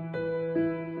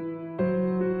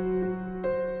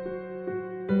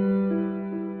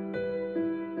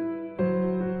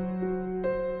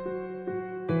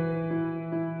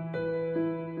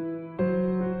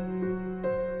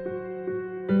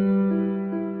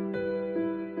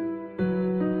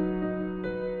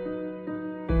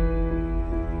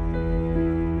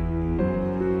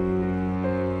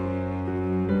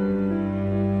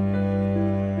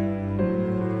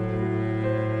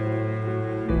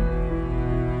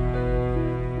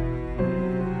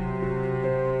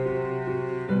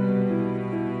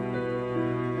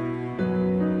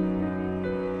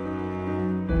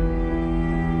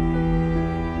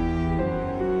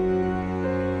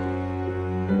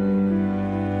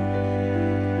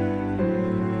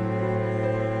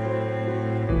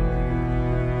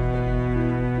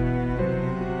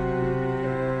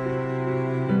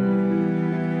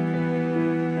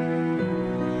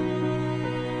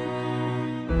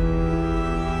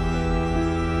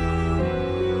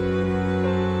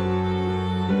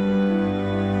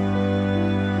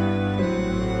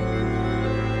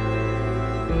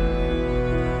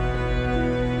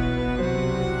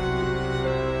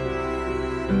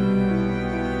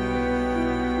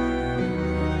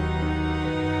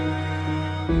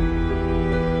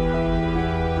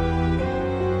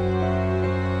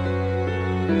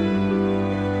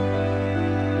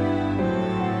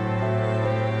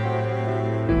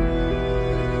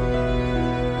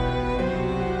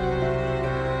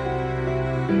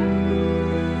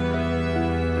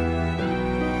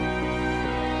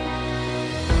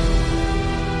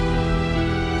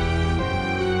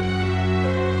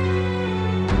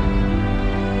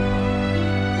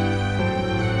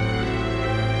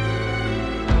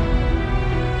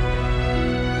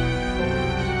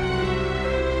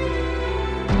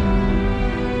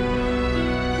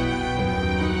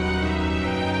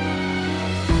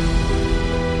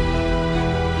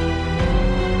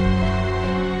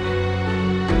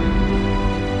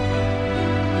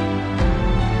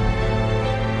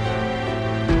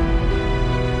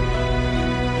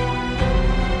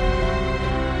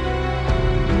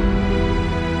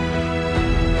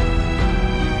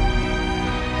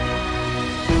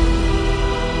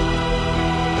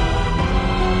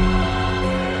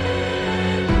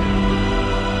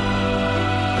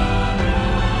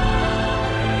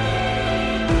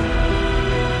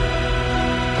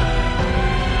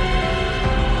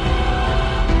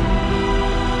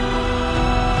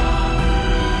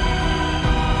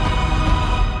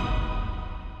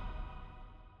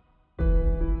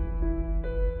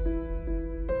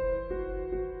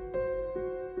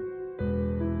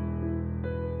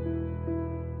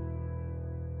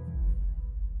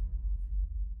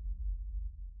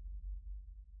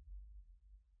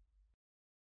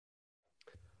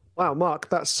 Wow, Mark,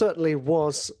 that certainly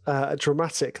was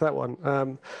dramatic, that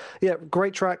one. Yeah,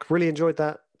 great track. Really enjoyed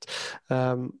that.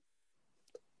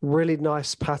 really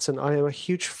nice pattern. I am a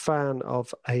huge fan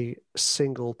of a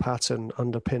single pattern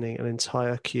underpinning an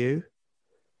entire cue,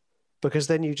 because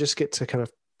then you just get to kind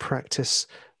of practice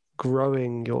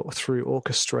growing through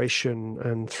orchestration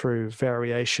and through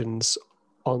variations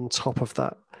on top of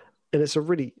that. And it's a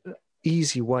really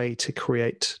easy way to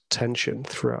create tension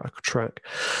throughout a track.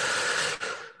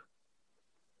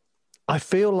 I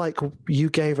feel like you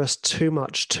gave us too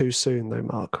much too soon, though,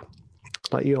 Mark.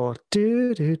 Like your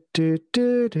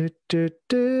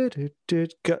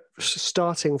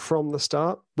starting from the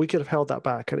start, we could have held that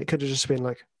back, and it could have just been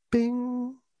like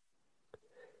bing,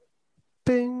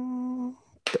 bing,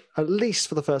 at least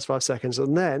for the first 5 seconds,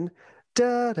 and then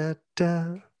da da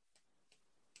da,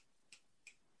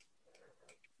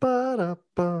 ba da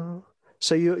ba.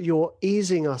 So you're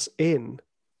easing us in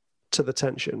to the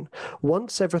tension.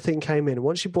 Once everything came in,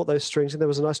 once you brought those strings in, there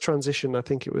was a nice transition. I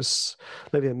think it was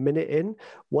maybe a minute in.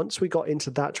 Once we got into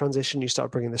that transition, you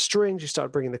started bringing the strings, you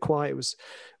started bringing the quiet. It was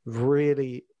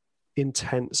really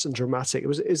intense and dramatic. It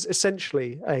was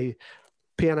essentially a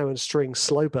piano and string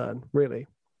slow burn, really.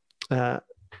 And,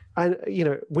 you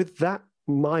know, with that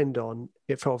mind on,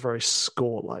 it felt very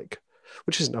score-like,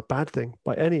 which isn't a bad thing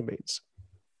by any means.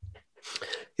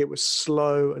 It was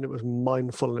slow and it was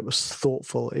mindful and it was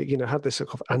thoughtful. It, you know, had this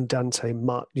sort of andante,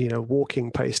 you know,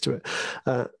 walking pace to it.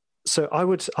 So I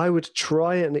would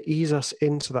try and ease us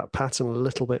into that pattern a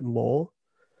little bit more.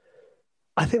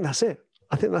 I think that's it.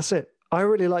 I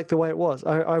really like the way it was.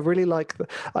 I really like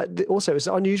also, it's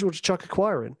unusual to chuck a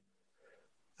choir in.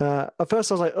 At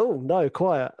first I was like, oh no,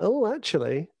 choir. Oh,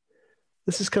 actually,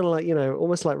 this is kind of like, you know,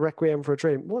 almost like Requiem for a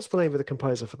Dream. What's the name of the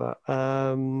composer for that?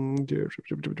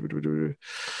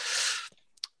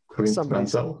 Clint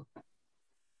Mansell.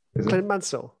 Clint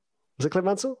Mansell. Was it Clint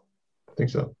Mansell? I think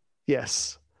so.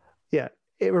 Yes. Yeah.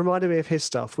 It reminded me of his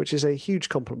stuff, which is a huge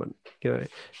compliment. You know,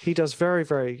 he does very,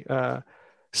 very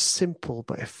simple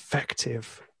but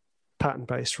effective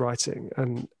pattern-based writing,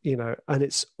 and you know, and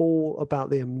it's all about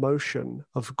the emotion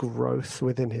of growth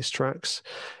within his tracks.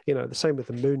 You know, the same with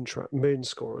the Moon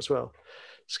score as well.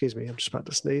 Excuse me, I'm just about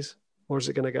to sneeze. Or is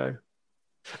it going to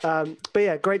go? But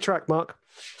yeah, great track, Mark.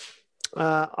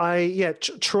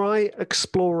 Try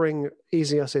exploring,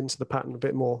 easing us into the pattern a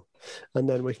bit more, and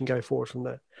then we can go forward from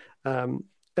there.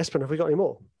 Espen, have we got any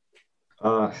more?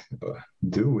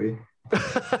 Do we?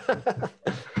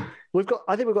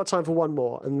 I think we've got time for one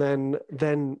more, and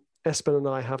then Espen and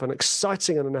I have an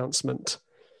exciting announcement.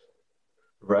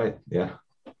 Right, yeah.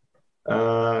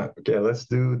 Okay, let's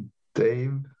do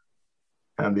Dave,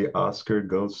 and the Oscar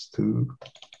goes to...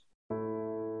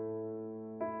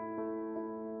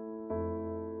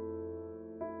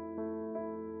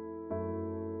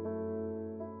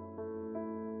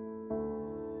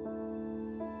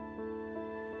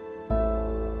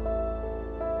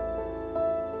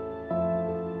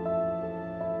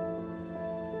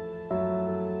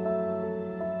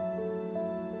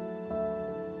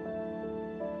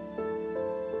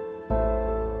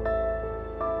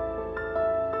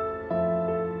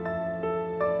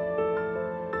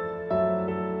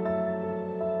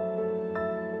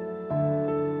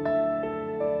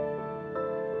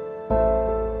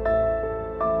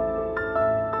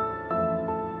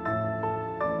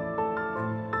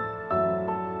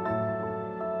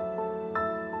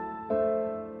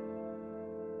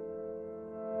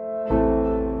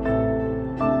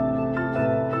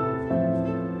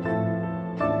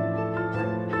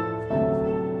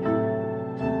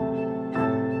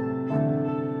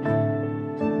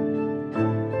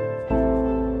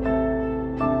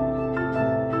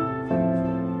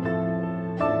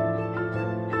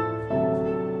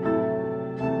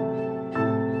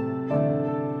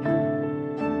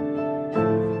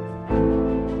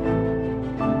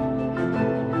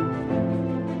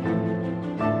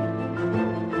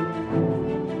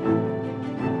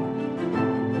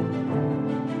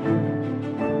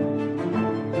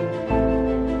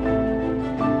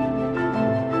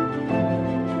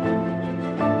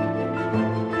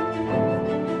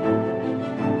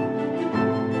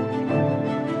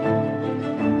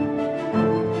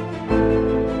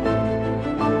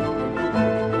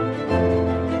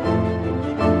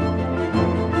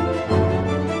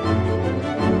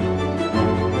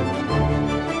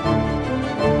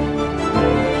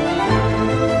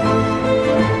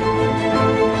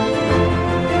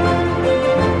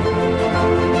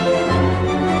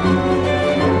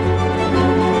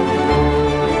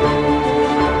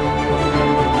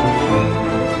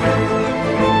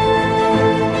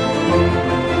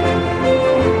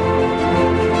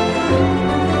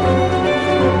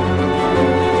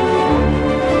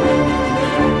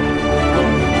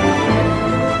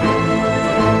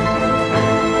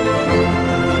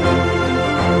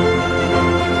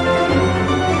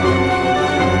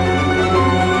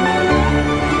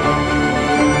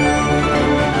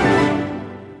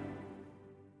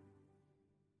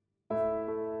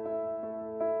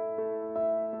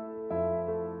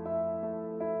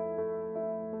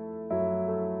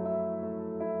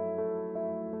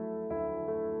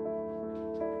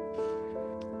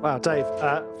 Wow, Dave,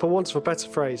 for want of a better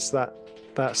phrase, that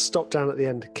stop down at the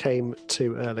end came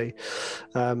too early.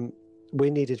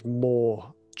 We needed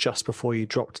more just before you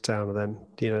dropped down, and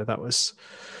then, that was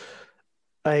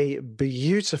a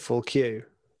beautiful cue.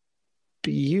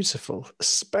 Beautiful,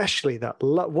 especially that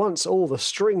once all the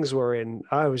strings were in,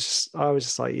 I was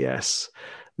just like, yes,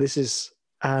 this is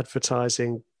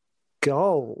advertising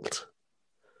gold.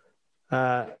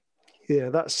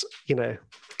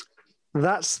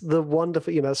 That's the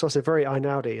wonderful, that's also very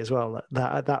Einaudi as well,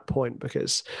 that at that point,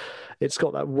 because it's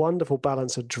got that wonderful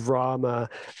balance of drama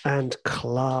and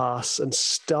class and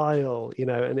style,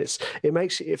 and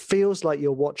it feels like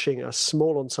you're watching a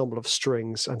small ensemble of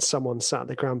strings and someone sat at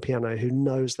the grand piano who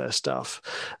knows their stuff.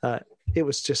 It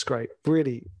was just great,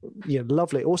 really,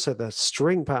 lovely. Also, the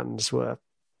string patterns were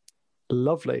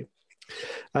lovely.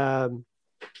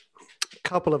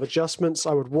 Couple of adjustments.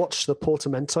 I would watch the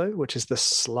portamento, which is the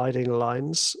sliding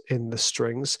lines in the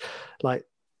strings. Like,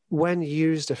 when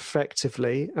used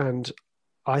effectively and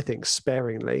I think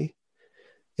sparingly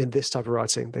in this type of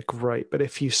writing, they're great. But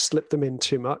if you slip them in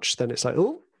too much, then it's like,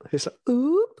 ooh,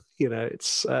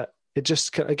 it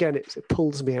just, again, it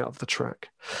pulls me out of the track.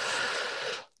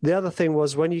 The other thing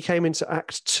was when you came into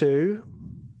Act 2,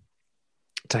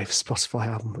 Dave's Spotify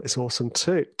album is awesome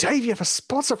too. Dave, you have a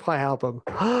Spotify album.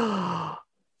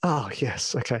 Oh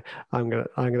yes, okay. I'm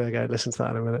gonna go listen to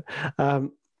that in a minute.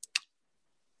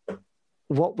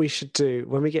 What we should do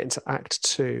when we get into Act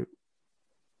 2,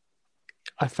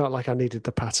 I felt like I needed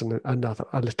the pattern,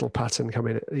 a little pattern come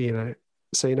in.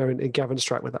 So in Gavin's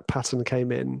track where that pattern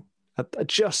came in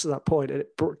just at that point, and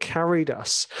it carried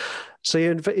us. So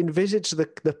you envisage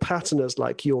the pattern as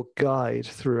like your guide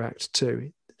through Act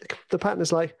 2. The pattern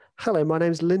is like, hello, my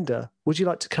name's Linda. Would you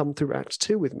like to come through Act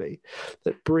 2 with me?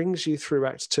 That brings you through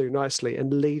Act 2 nicely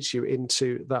and leads you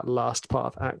into that last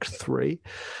part of Act 3,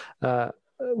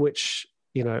 which,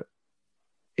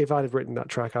 if I'd have written that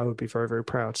track, I would be very, very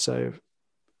proud. So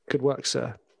good work,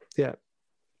 sir. Yeah.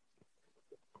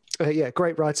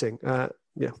 Great writing.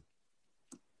 Yeah.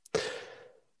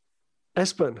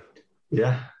 Espen.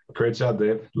 Yeah, great job,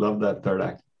 Dave. Love that third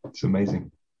act. It's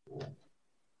amazing.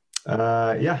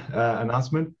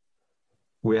 Announcement.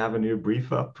 We have a new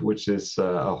brief up, which is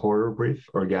a horror brief,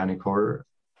 organic horror.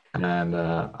 And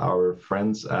our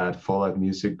friends at Fallout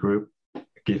Music Group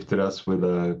gifted us with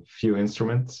a few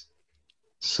instruments.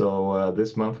 So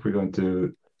this month we're going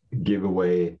to give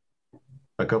away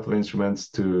a couple of instruments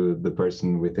to the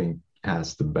person we think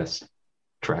has the best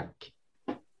track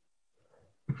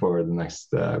for the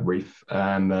next brief.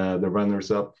 And the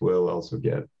runners-up will also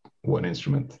get one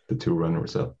instrument, the two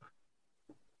runners-up.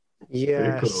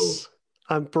 Yes. Cool.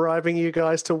 I'm bribing you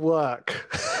guys to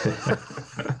work.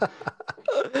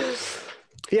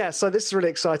 Yeah, so this is really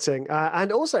exciting.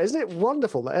 And also, isn't it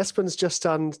wonderful that Espen's just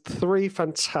done 3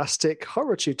 fantastic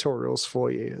horror tutorials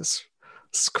for you?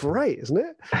 It's great,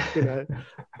 isn't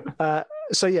it?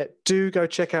 So yeah, do go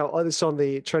check out this on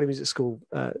the Trailer Music School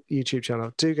YouTube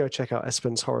channel. Do go check out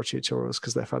Espen's horror tutorials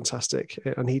because they're fantastic.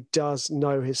 And he does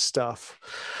know his stuff.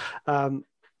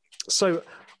 So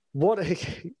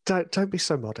don't be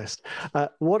so modest.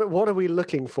 What are we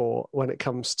looking for when it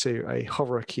comes to a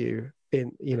horror cue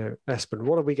in Espen?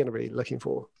 What are we going to be looking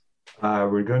for?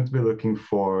 We're going to be looking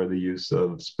for the use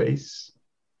of space.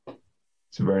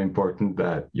 It's very important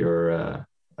that your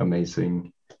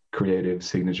amazing creative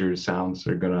signature sounds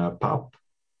are gonna pop.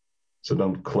 So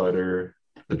don't clutter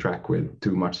the track with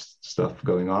too much stuff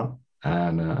going on.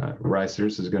 And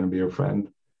risers is gonna be your friend.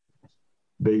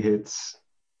 Big hits.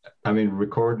 I mean,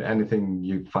 record anything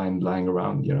you find lying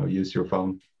around, use your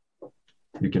phone.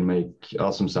 You can make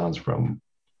awesome sounds from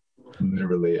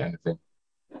literally anything.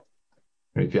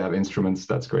 And if you have instruments,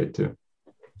 that's great too.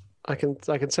 I can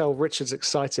tell Richard's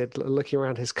excited looking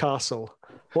around his castle.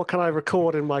 What can I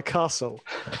record in my castle?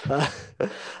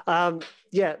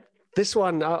 This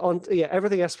one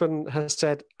everything Espen has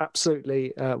said,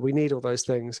 absolutely. We need all those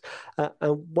things.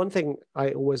 And one thing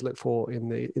I always look for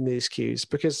in these cues,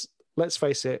 because let's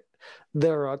face it,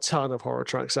 there are a ton of horror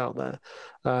tracks out there.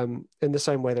 In the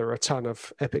same way, there are a ton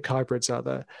of epic hybrids out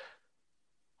there.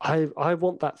 I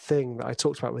want that thing that I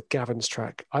talked about with Gavin's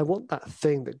track. I want that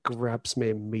thing that grabs me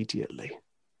immediately.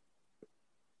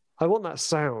 I want that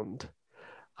sound.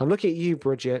 I'm looking at you,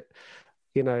 Bridget.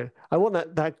 I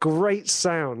want that great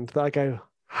sound that I go,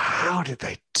 how did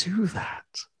they do that?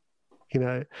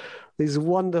 These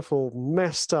wonderful,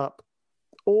 messed up,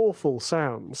 awful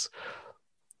sounds.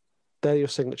 They're your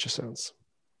signature sounds.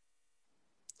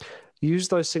 Use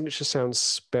those signature sounds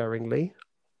sparingly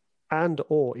and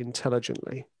or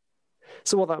intelligently.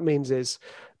 So what that means is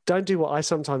don't do what I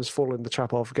sometimes fall in the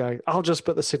trap of, going, I'll just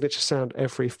put the signature sound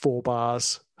every 4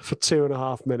 bars for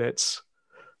 2.5 minutes.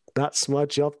 That's my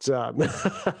job done.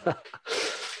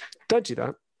 Don't do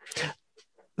that.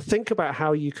 Think about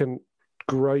how you can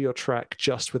grow your track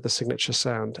just with the signature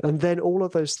sound. And then all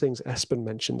of those things Espen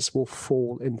mentions will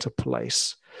fall into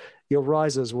place. Your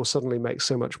risers will suddenly make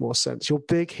so much more sense. Your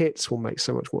big hits will make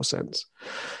so much more sense.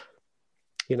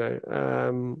 You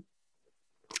know,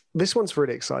 this one's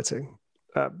really exciting.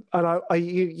 And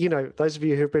you know, those of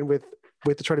you who've been with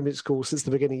the Training Music School since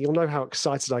the beginning, you'll know how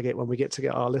excited I get when we get to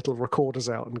get our little recorders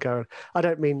out and go. I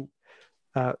don't mean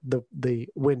the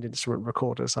wind instrument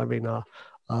recorders. I mean our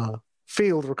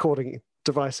field recording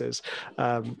devices.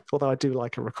 Although I do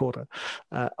like a recorder.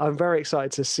 I'm very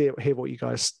excited to hear what you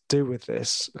guys do with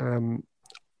this. So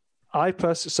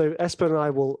Espen and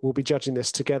I will be judging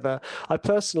this together. I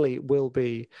personally will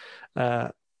be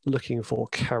looking for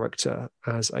character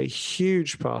as a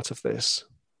huge part of this.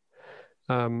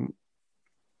 Espen,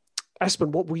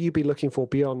 what will you be looking for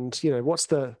beyond? You know, what's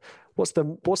the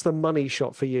money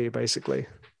shot for you, basically?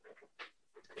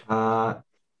 A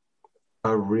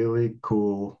really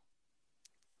cool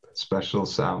special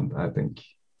sound, I think.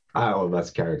 Oh, that's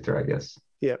character, I guess.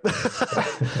 Yeah.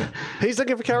 He's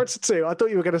looking for character too. I thought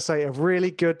you were going to say a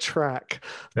really good track.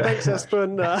 Thanks,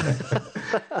 Espen.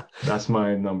 That's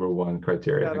my number one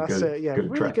criteria. Yeah, that's it. Yeah,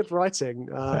 really track. Good writing.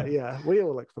 Yeah, we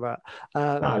all look for that.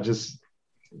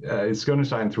 It's going to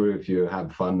shine through if you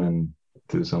have fun and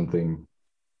do something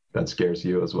that scares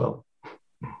you as well.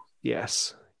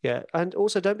 Yes. Yeah, and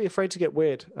also don't be afraid to get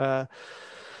weird.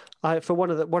 For one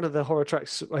of the horror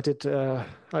tracks I did, it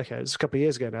was a couple of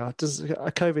years ago now.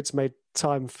 COVID's made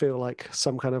time feel like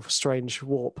some kind of strange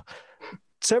warp.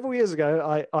 Several years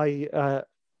ago, I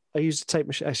used a tape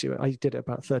machine. Actually, I did it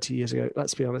about 30 years ago.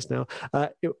 Let's be honest now.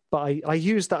 But I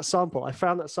used that sample. I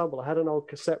found that sample. I had an old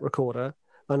cassette recorder,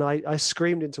 and I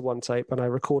screamed into one tape, and I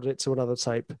recorded it to another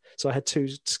tape. So I had two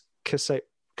cassette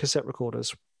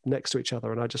recorders next to each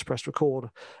other, and I just pressed record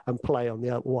and play on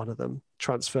the one of them,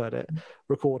 transferred it,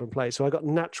 record and play. So I got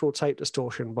natural tape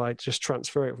distortion by just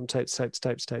transferring it from tape to tape to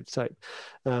tape to tape to tape.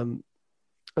 And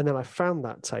then I found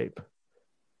that tape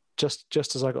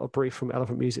just as I got a brief from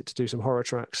Elephant Music to do some horror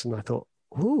tracks, and I thought,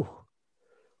 ooh,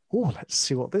 let's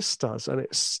see what this does. And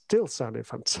it still sounded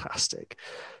fantastic.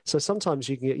 So sometimes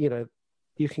you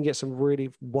can get some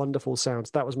really wonderful sounds.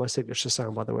 That was my signature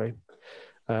sound, by the way.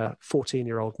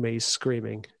 14-year-old me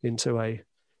screaming into a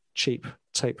cheap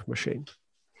tape machine.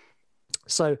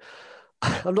 So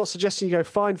I'm not suggesting you go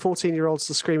find 14-year-olds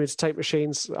to scream into tape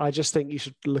machines. I just think you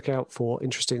should look out for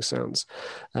interesting sounds.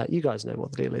 You guys know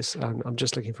what the deal is. I'm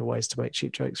just looking for ways to make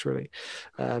cheap jokes, really.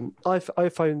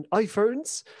 iPhones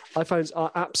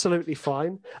are absolutely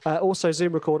fine. Also,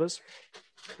 Zoom recorders.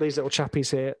 These little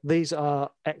chappies here. These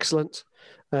are excellent.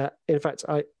 In fact,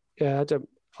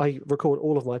 I record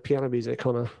all of my piano music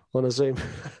on a Zoom.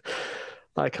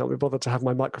 I can't be bothered to have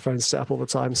my microphone set up all the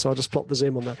time, so I'll just plop the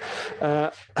Zoom on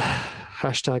there.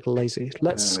 Hashtag lazy.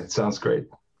 It sounds great.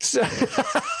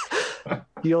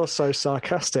 You're so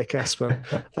sarcastic, Espen.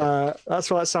 That's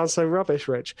why it sounds so rubbish,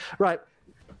 Rich. Right.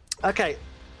 Okay.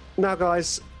 Now,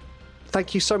 guys,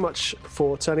 thank you so much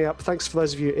for turning up. Thanks for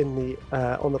those of you in the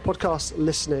on the podcast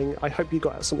listening. I hope you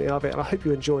got something out of it, and I hope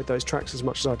you enjoyed those tracks as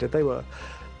much as I did. They were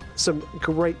some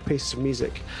great pieces of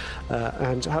music,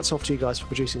 and hats off to you guys for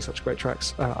producing such great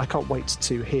tracks. I can't wait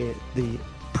to hear the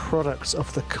products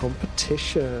of the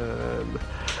competition.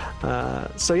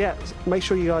 So yeah, make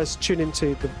sure you guys tune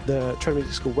into the Training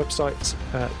Music School website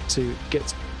to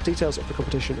get details of the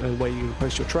competition and where you can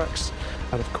post your tracks.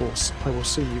 And of course, I will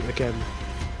see you again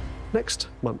next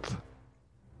month.